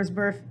before his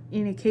birth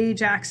in a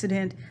cage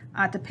accident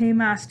at the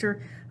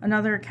Paymaster.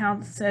 Another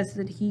account says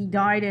that he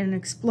died in an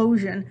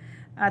explosion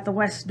at the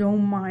West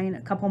Dome mine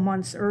a couple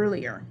months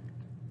earlier.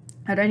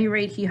 At any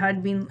rate, he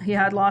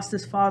had lost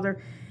his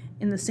father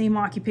in the same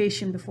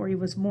occupation before he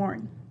was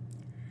born.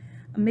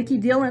 Mickey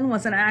Dillon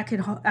was an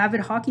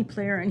avid hockey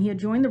player, and he had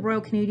joined the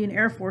Royal Canadian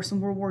Air Force in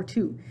World War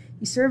II.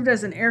 He served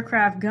as an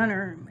aircraft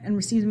gunner and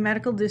received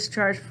medical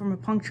discharge from a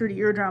punctured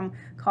eardrum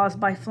caused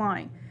by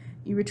flying.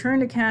 He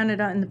returned to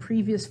Canada in the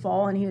previous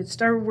fall, and he had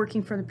started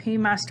working for the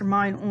Paymaster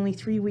mine only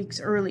 3 weeks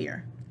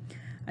earlier.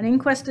 An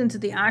inquest into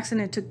the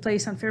accident took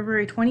place on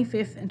February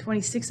 25th and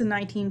 26th of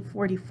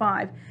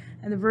 1945,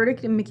 and the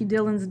verdict in Mickey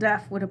Dillon's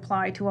death would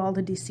apply to all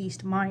the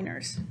deceased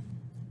miners.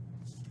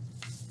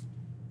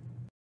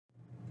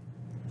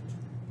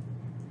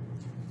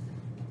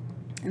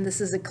 And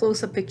this is a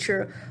close-up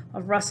picture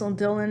of Russell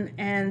Dillon,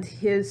 and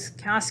his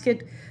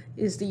casket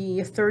is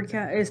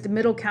the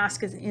middle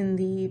casket in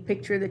the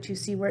picture that you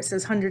see, where it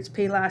says "Hundreds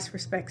pay last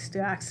respects to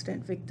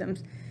accident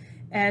victims."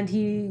 And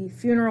the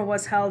funeral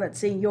was held at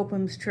St.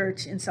 Joachim's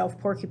Church in South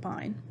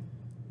Porcupine.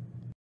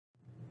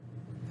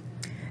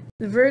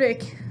 The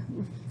verdict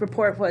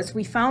report was,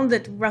 we found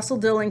that Russell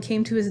Dillon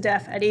came to his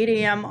death at 8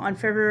 a.m. on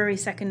February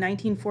 2nd,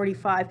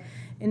 1945,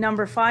 in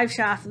number 5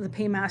 shaft of the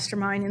Paymaster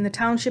mine in the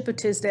township of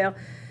Tisdale,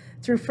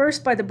 through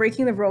first by the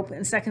breaking of the rope,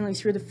 and secondly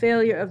through the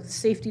failure of the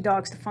safety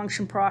dogs to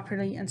function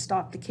properly and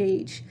stop the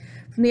cage.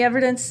 From the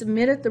evidence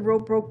submitted, the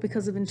rope broke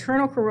because of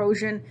internal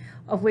corrosion,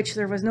 of which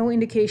there was no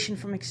indication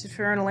from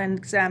external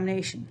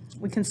examination.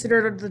 We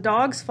considered the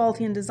dogs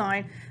faulty in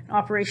design and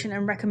operation,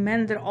 and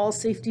recommend that all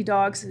safety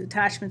dogs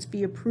attachments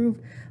be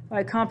approved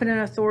by a competent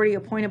authority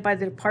appointed by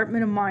the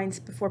Department of Mines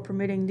before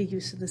permitting the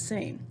use of the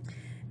same.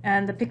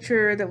 And the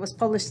picture that was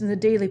published in the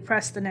Daily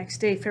Press the next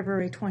day,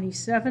 February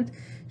 27th,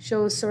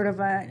 shows sort of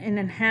an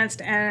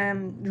enhanced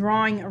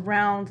drawing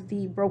around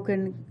the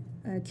broken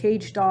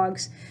cage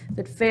dogs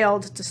that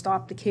failed to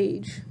stop the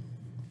cage.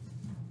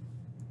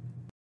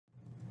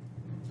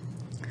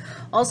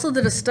 Also,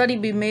 that a study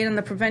be made on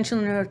the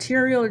prevention of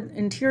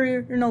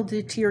internal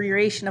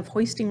deterioration of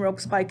hoisting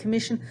ropes by a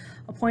commission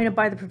appointed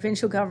by the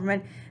provincial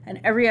government,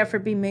 and every effort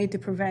be made to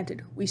prevent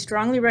it. We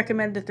strongly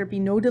recommend that there be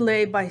no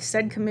delay by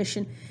said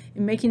commission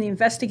in making the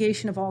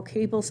investigation of all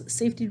cables,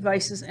 safety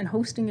devices, and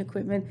hoisting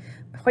equipment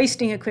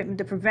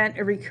to prevent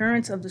a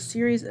recurrence of the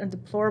serious and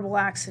deplorable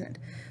accident.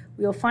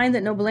 We will find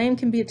that no blame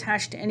can be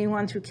attached to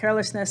anyone through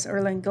carelessness or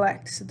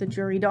neglect, said the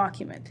jury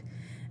document.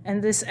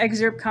 And this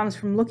excerpt comes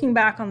from looking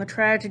back on the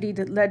tragedy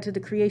that led to the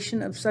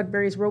creation of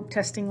Sudbury's rope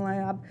testing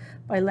lab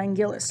by Len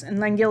Gillis. And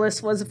Len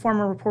Gillis was a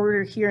former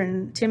reporter here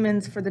in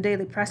Timmins for the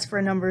Daily Press for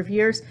a number of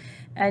years,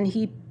 and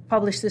he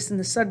published this in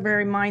the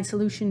Sudbury Mine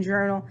Solution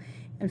Journal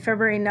on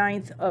February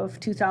 9th of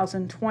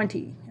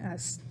 2020,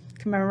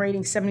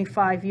 commemorating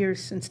 75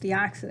 years since the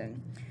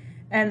accident.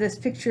 And this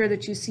picture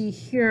that you see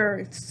here,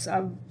 it's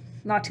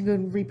not too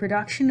good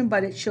reproduction,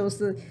 but it shows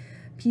the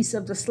piece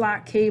of the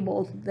slack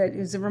cable that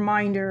is a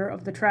reminder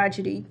of the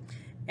tragedy.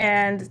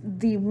 And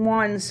the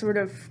one sort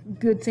of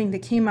good thing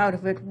that came out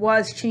of it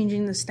was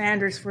changing the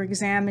standards for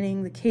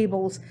examining the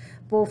cables,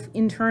 both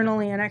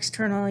internally and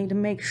externally, to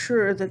make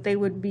sure that they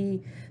would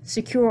be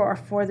secure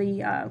for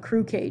the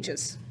crew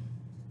cages.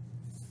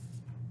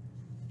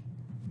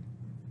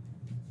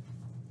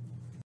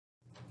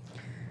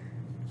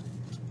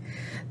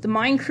 The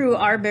mine crew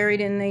are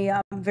buried in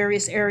the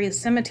various area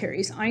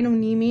cemeteries. Ino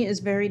Nemi is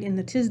buried in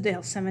the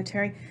Tisdale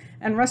Cemetery,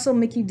 and Russell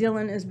Mickey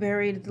Dillon is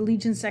buried at the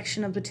Legion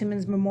section of the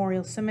Timmins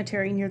Memorial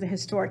Cemetery near the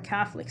historic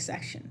Catholic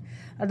section.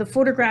 The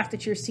photograph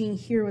that you're seeing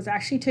here was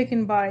actually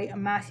taken by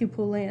Matthew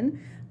Poulin,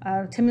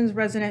 a Timmins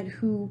resident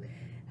who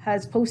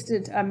has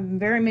posted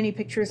very many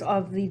pictures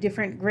of the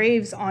different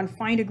graves on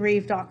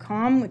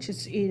findagrave.com, which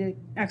is an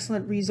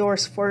excellent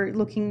resource for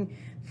looking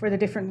for the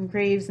different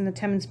graves in the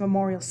Timmins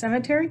Memorial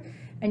Cemetery.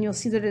 And you'll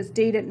see that it's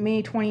dated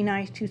May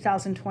 29,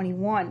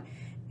 2021.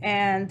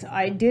 And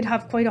I did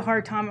have quite a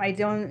hard time. I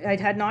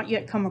had not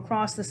yet come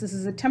across this. This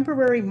is a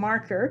temporary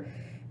marker,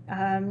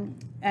 and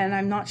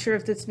I'm not sure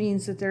if this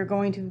means that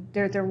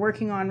they're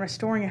working on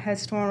restoring a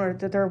headstone, or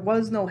that there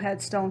was no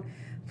headstone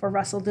for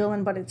Russell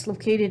Dillon, but it's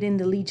located in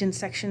the Legion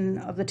section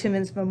of the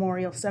Timmins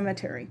Memorial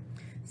Cemetery.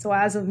 So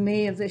as of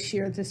May of this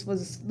year, this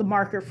was the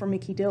marker for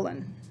Mickey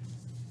Dillon.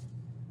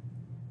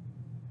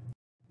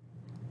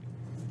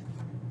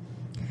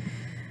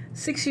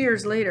 Six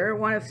years later,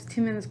 one of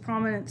Timmins'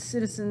 prominent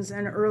citizens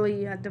and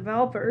early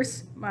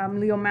developers,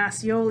 Leo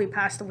Massioli,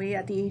 passed away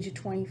at the age of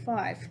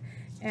 25.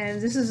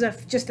 And this is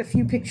just a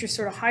few pictures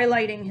sort of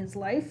highlighting his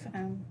life.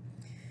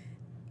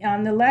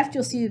 On the left,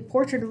 you'll see a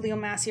portrait of Leo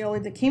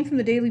Massioli that came from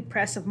the Daily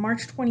Press of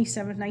March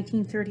 27,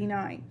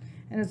 1939,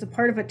 and is a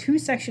part of a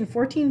two-section,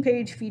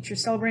 14-page feature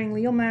celebrating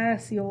Leo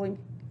Massioli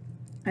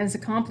and his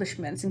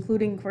accomplishments,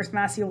 including, of course,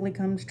 Massioli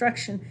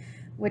Construction,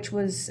 which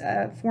was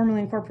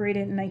formally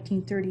incorporated in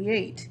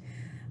 1938.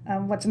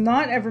 What's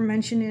not ever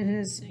mentioned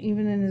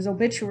even in his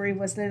obituary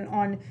was that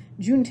on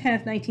June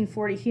 10,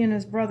 1940, he and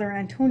his brother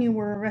Antonio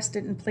were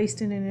arrested and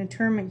placed in an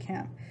internment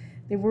camp.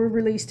 They were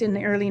released in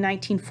the early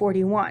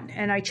 1941,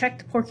 and I checked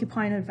the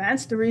Porcupine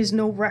Advance. There is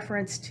no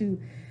reference to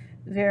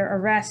their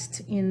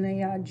arrest in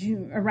the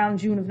around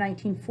June of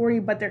 1940,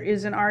 but there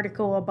is an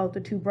article about the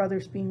two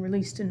brothers being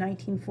released in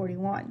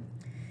 1941.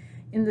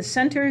 In the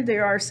center,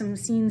 there are some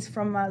scenes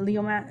from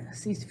Leo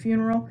Massi's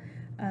funeral,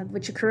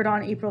 which occurred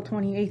on April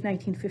 28,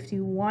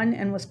 1951,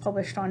 and was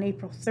published on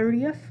April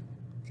 30th.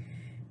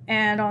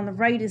 And on the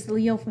right is the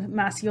Leo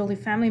Massioli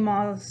Family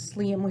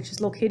Mausoleum, which is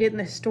located in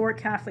the historic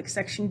Catholic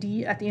Section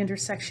D at the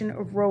intersection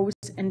of Rose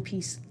and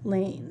Peace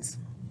Lanes.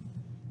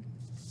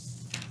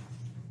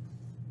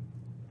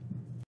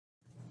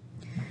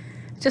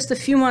 Just a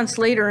few months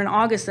later, in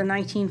August of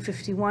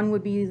 1951,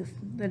 would be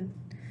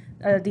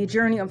the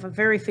journey of a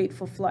very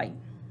fateful flight.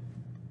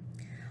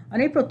 On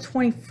April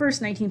 21,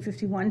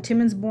 1951,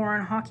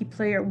 Timmins-born hockey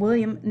player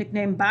William,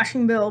 nicknamed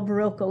Bashing Bill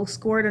Barilko,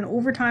 scored an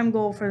overtime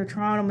goal for the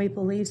Toronto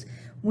Maple Leafs,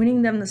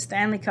 winning them the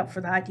Stanley Cup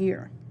for that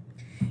year.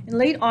 In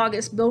late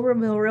August, Bill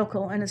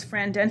Barilko and his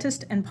friend,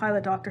 dentist and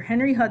pilot Dr.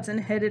 Henry Hudson,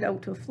 headed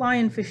out to a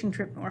fly-in fishing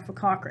trip north of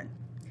Cochrane.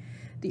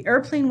 The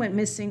airplane went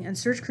missing, and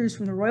search crews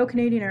from the Royal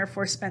Canadian Air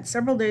Force spent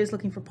several days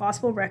looking for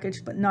possible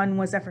wreckage, but none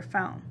was ever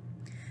found.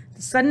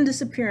 The sudden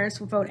disappearance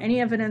without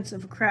any evidence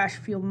of a crash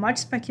fueled much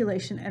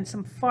speculation and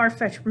some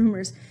far-fetched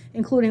rumors,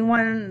 including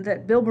one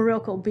that Bill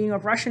Barilko, being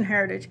of Russian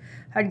heritage,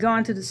 had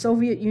gone to the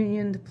Soviet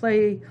Union to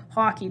play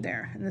hockey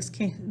there. And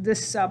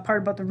this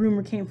part about the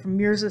rumor came from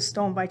Mirza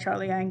Stone by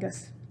Charlie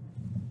Angus.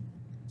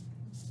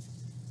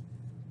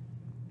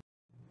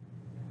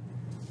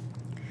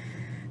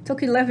 It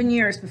took 11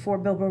 years before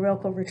Bill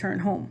Barilko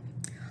returned home.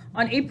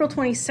 On April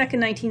 22,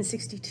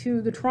 1962,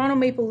 the Toronto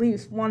Maple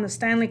Leafs won the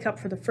Stanley Cup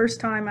for the first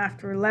time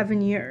after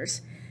 11 years.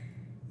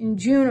 In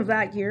June of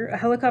that year, a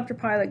helicopter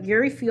pilot,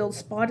 Gary Field,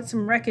 spotted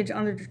some wreckage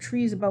under the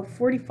trees about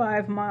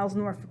 45 miles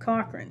north of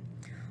Cochrane.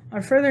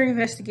 On further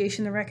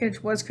investigation, the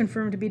wreckage was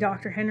confirmed to be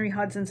Dr. Henry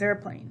Hudson's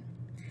airplane.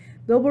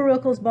 Bill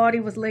Barilko's body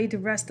was laid to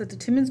rest at the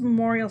Timmins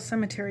Memorial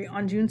Cemetery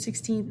on June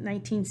 16,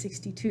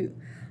 1962.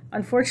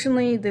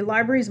 Unfortunately, the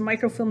library's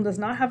microfilm does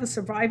not have a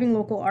surviving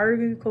local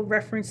article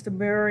reference to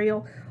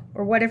burial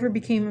or whatever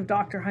became of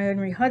Dr.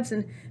 Henry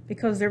Hudson,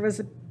 because there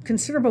was a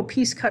considerable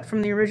piece cut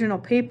from the original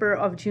paper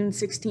of June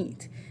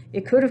 16th.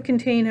 It could have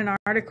contained an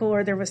article,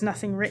 or there was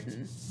nothing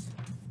written.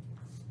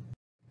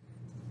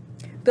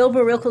 Bill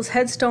Barilko's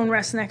headstone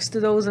rests next to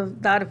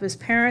that of his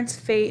parents,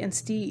 Faye and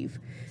Steve.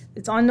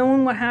 It's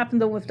unknown what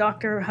happened, though, with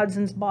Dr.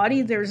 Hudson's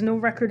body. There is no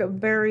record of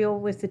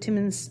burial with the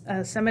Timmins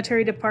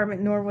Cemetery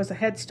Department, nor was a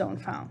headstone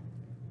found.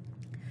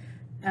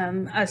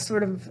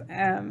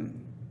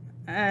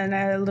 And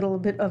a little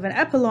bit of an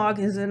epilogue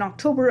is in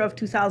October of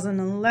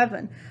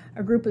 2011,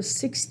 a group of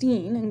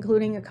 16,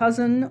 including a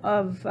cousin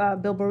of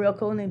Bill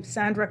Barilko named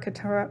Sandra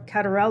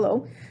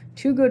Cattarello,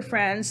 two good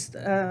friends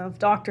of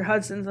Dr.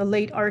 Hudson, the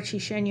late Archie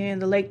Chenier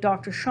and the late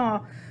Dr.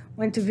 Shaw,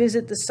 went to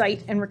visit the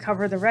site and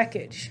recover the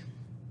wreckage.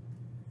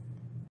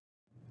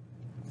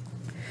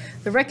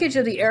 The wreckage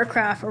of the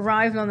aircraft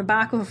arrived on the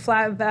back of a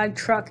flatbed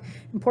truck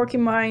in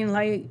Porcupine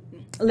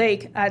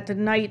Lake at the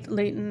night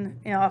late in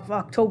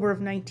October of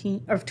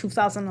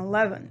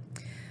 2011.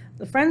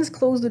 The friends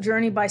closed the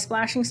journey by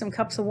splashing some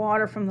cups of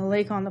water from the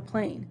lake on the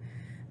plane.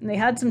 And they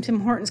had some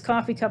Tim Hortons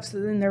coffee cups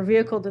in their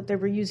vehicle that they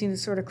were using to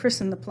sort of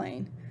christen the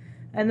plane.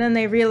 And then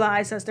they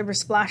realized as they were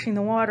splashing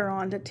the water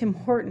on that Tim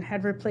Horton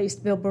had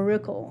replaced Bill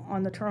Barilko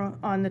on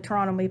the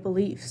Toronto Maple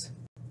Leafs.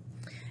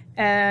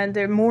 And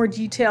the more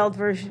detailed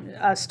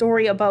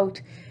story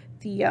about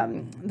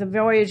the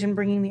voyage and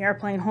bringing the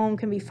airplane home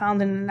can be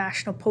found in the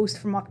National Post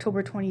from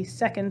October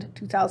 22nd,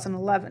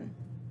 2011.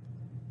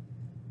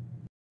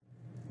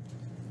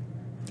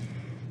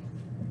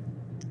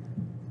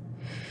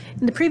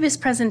 In the previous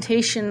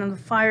presentation of the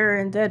fire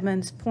in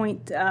Deadman's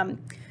Point,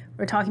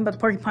 we're talking about the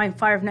Porcupine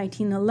Fire of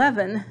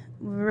 1911.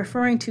 We're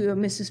referring to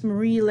Mrs.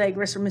 Marie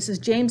Legris, or Mrs.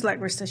 James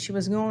Legris, as she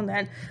was known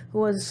then, who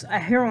was a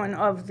heroine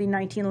of the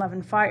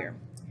 1911 fire.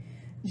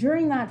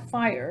 During that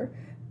fire,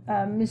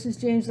 Mrs.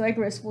 James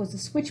Legris was the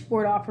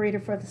switchboard operator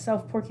for the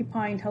South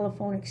Porcupine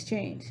Telephone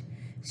Exchange.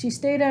 She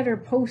stayed at her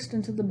post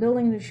until the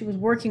building that she was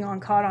working on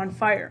caught on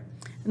fire.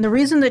 And the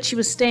reason that she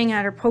was staying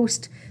at her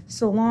post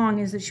so long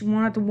is that she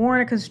wanted to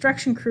warn a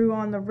construction crew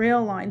on the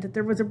rail line that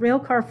there was a rail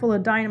car full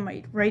of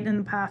dynamite right in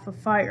the path of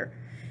fire.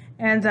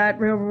 And that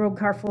railroad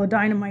car full of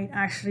dynamite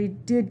actually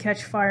did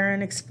catch fire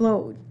and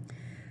explode.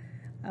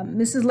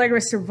 Mrs.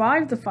 Legris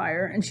survived the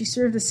fire, and she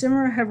served a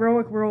similar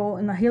heroic role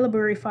in the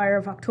Haileybury Fire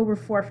of October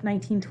 4th,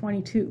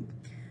 1922.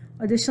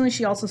 Additionally,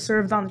 she also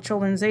served on the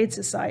Children's Aid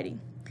Society.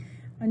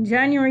 On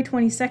January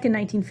 22,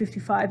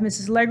 1955,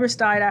 Mrs. Legris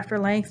died after a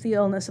lengthy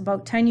illness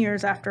about 10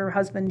 years after her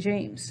husband,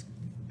 James.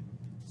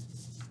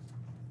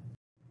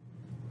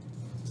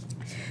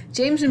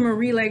 James and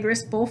Marie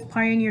Legris, both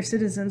pioneer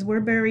citizens, were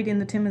buried in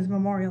the Timmins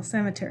Memorial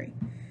Cemetery.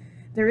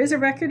 There is a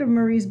record of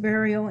Marie's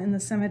burial in the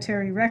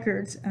cemetery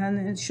records, and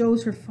it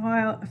shows her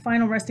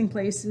final resting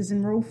place is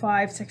in row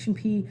 5, section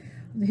P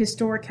of the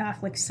historic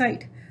Catholic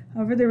site.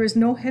 However, there is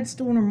no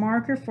headstone or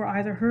marker for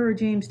either her or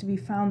James to be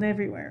found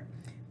everywhere.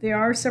 There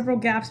are several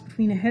gaps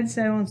between the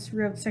headstones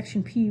throughout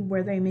section P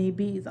where they may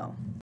be, though.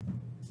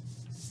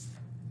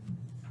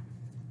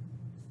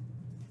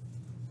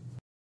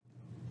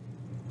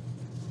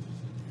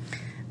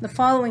 The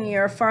following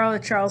year, Father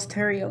Charles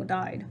Thériault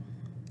died.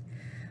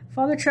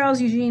 Father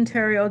Charles-Eugène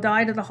Thériault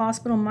died at the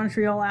hospital in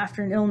Montreal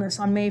after an illness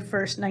on May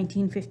 1st,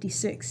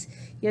 1956.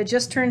 He had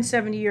just turned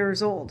 70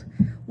 years old.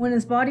 When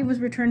his body was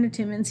returned to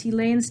Timmins, he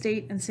lay in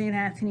state in St.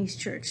 Anthony's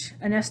Church.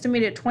 An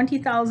estimated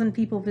 20,000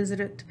 people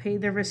visited to pay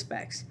their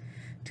respects.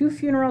 2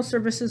 funeral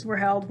services were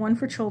held, one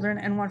for children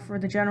and one for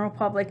the general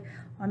public,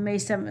 on May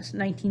 7th,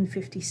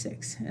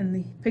 1956. And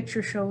the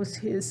picture shows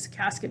his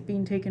casket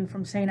being taken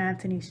from St.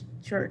 Anthony's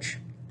Church.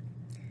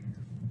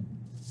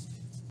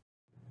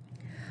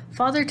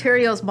 Father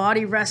Thériault's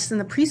body rests in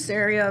the priest's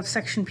area of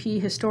Section P,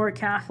 Historic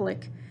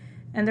Catholic,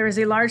 and there is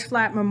a large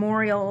flat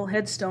memorial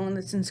headstone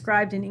that's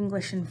inscribed in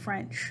English and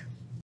French.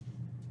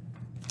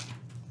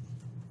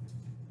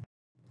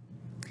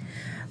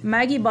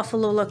 Maggie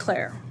Buffalo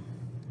LeClaire.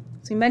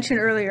 As we mentioned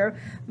earlier,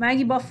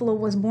 Maggie Buffalo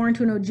was born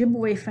to an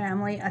Ojibwe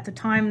family. At the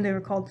time they were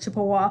called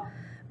Chippewa,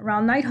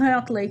 around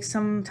Nighthawk Lake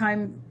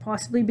sometime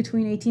possibly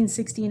between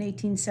 1860 and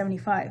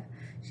 1875.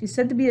 She's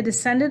said to be a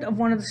descendant of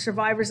one of the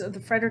survivors of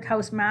the Frederick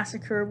House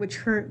Massacre, which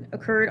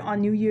occurred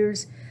on New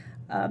Year's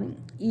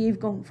Eve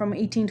from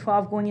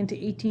 1812 going into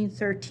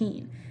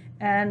 1813.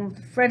 And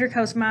the Frederick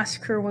House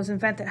Massacre was an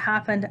event that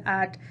happened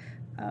at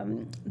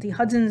the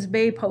Hudson's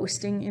Bay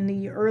posting in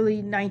the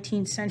early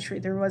 19th century.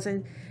 There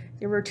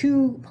were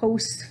 2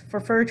 posts for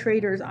fur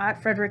traders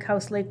at Frederick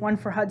House Lake, one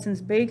for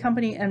Hudson's Bay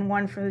Company and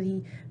one for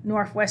the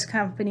Northwest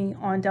Company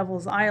on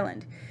Devil's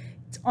Island.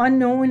 It's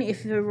unknown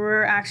if there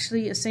were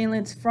actually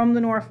assailants from the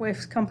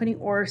Northwest Company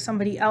or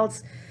somebody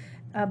else,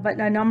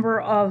 but a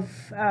number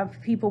of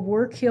people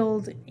were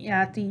killed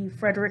at the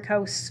Frederick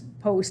House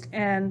post,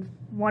 and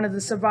one of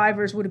the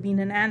survivors would have been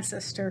an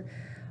ancestor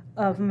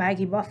of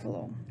Maggie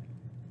Buffalo.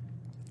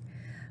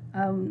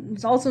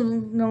 It's also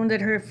known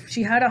that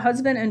she had a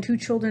husband and 2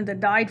 children that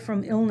died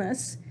from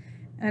illness.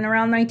 And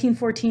around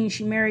 1914,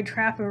 she married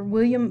trapper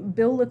William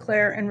Bill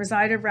LeClaire and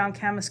resided around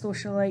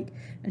Kamuscosha Lake.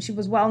 And she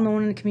was well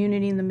known in the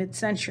community in the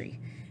mid-century.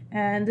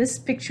 And this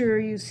picture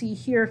you see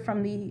here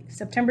from the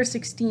September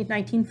 16,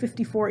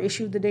 1954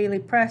 issue of the Daily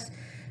Press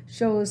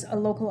shows a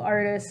local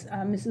artist,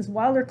 Mrs.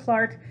 Wilder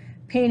Clark,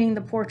 painting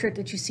the portrait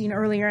that you've seen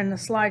earlier in the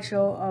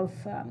slideshow of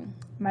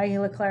Maggie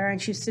LeClaire. And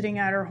she's sitting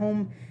at her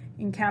home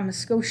in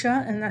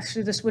Kamuscosha. And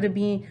actually this would have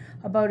been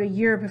about a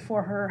year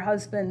before her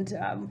husband,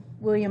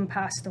 William,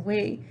 passed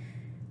away.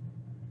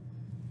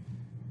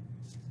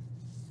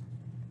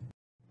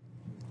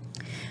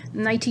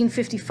 In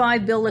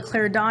 1955, Bill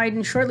LeClaire died,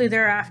 and shortly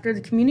thereafter,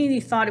 the community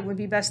thought it would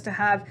be best to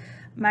have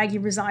Maggie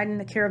reside in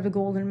the care of the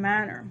Golden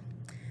Manor.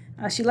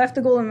 She left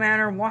the Golden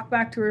Manor and walked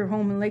back to her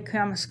home in Lake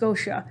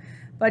Kamuscosha,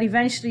 but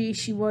eventually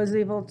she was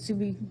able to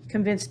be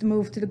convinced to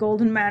move to the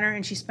Golden Manor,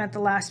 and she spent the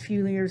last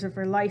few years of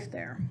her life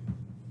there.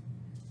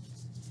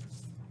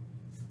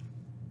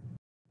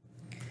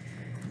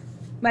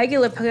 Maggie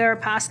LeClaire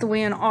passed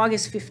away on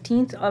August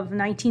 15th of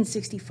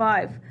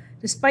 1965.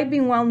 Despite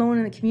being well known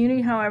in the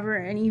community, however,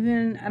 and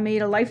even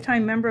made a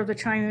lifetime member of the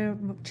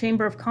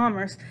Chamber of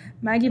Commerce,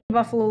 Maggie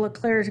Buffalo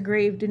LeClaire's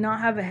grave did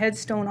not have a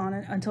headstone on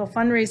it until a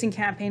fundraising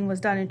campaign was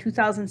done in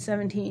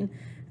 2017,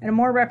 and a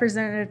more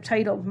representative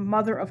title,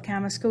 Mother of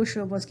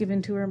Kamuscosha, was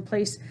given to her in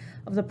place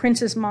of the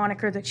princess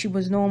moniker that she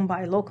was known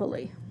by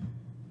locally.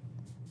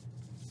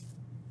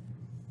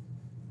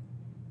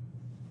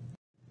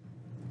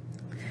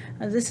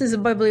 This is a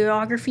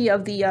bibliography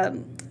of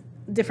the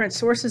different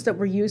sources that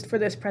were used for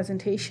this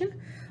presentation.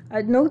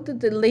 Note that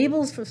the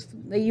labels, for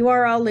the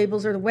URL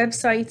labels, are the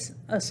websites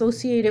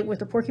associated with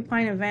the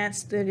Porcupine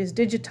Advance that is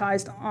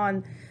digitized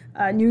on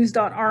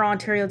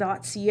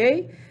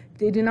news.rontario.ca.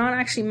 They do not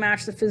actually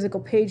match the physical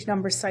page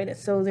numbers cited,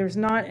 so there's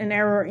not an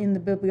error in the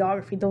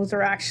bibliography. Those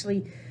are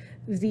actually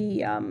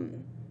the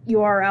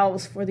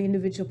URLs for the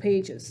individual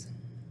pages.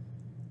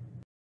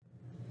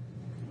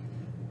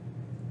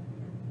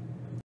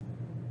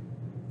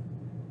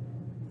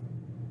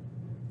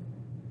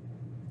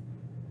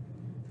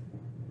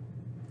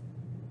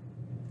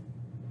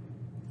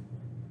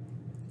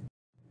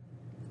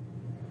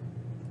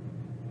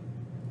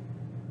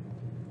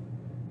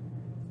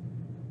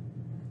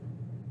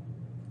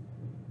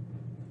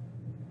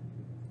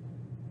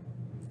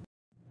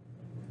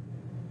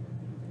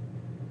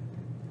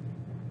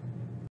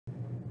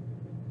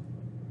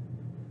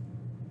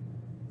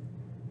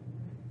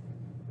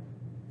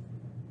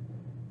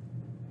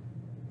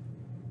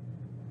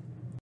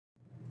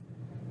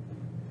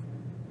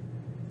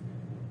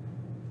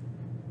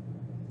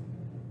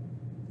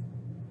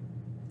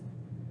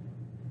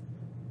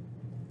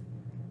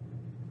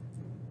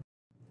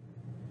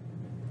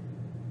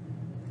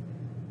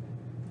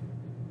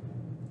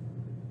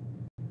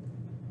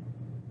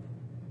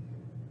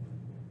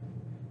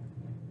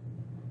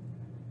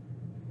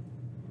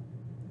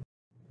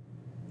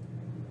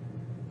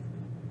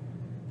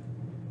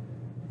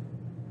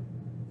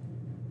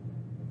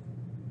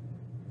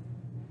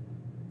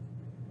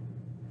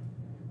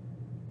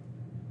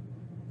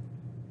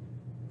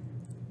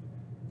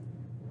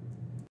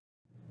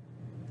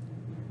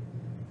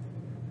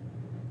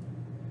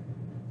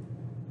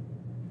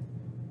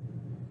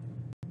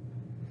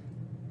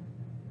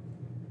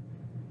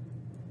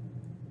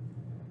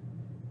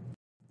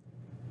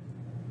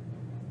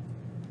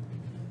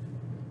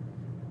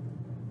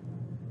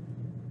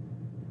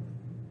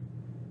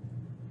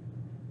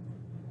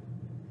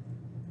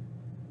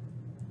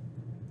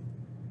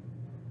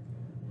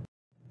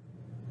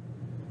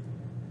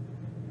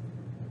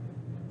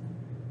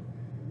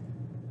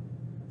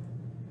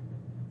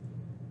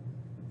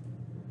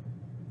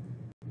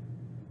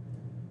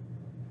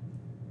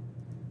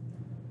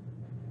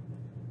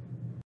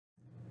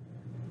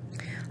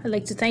 I'd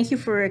like to thank you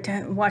for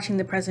watching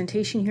the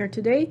presentation here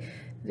today.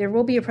 There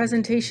will be a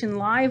presentation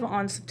live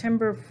on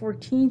September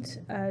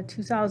 14th,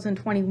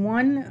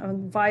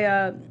 2021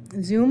 via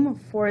Zoom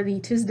for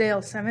the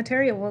Tisdale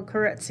Cemetery. It will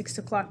occur at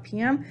 6:00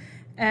 p.m.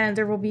 And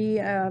there will be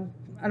an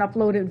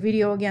uploaded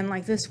video again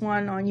like this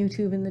one on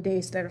YouTube in the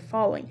days that are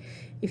following.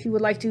 If you would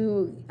like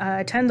to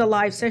attend the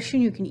live session,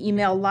 you can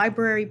email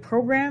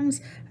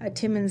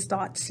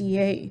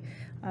libraryprograms@timmins.ca.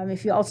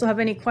 If you also have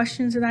any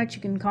questions of that,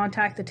 you can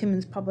contact the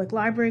Timmins Public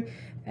Library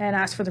and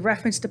ask for the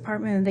reference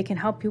department, and they can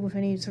help you with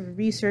any sort of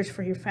research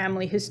for your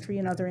family history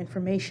and other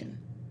information.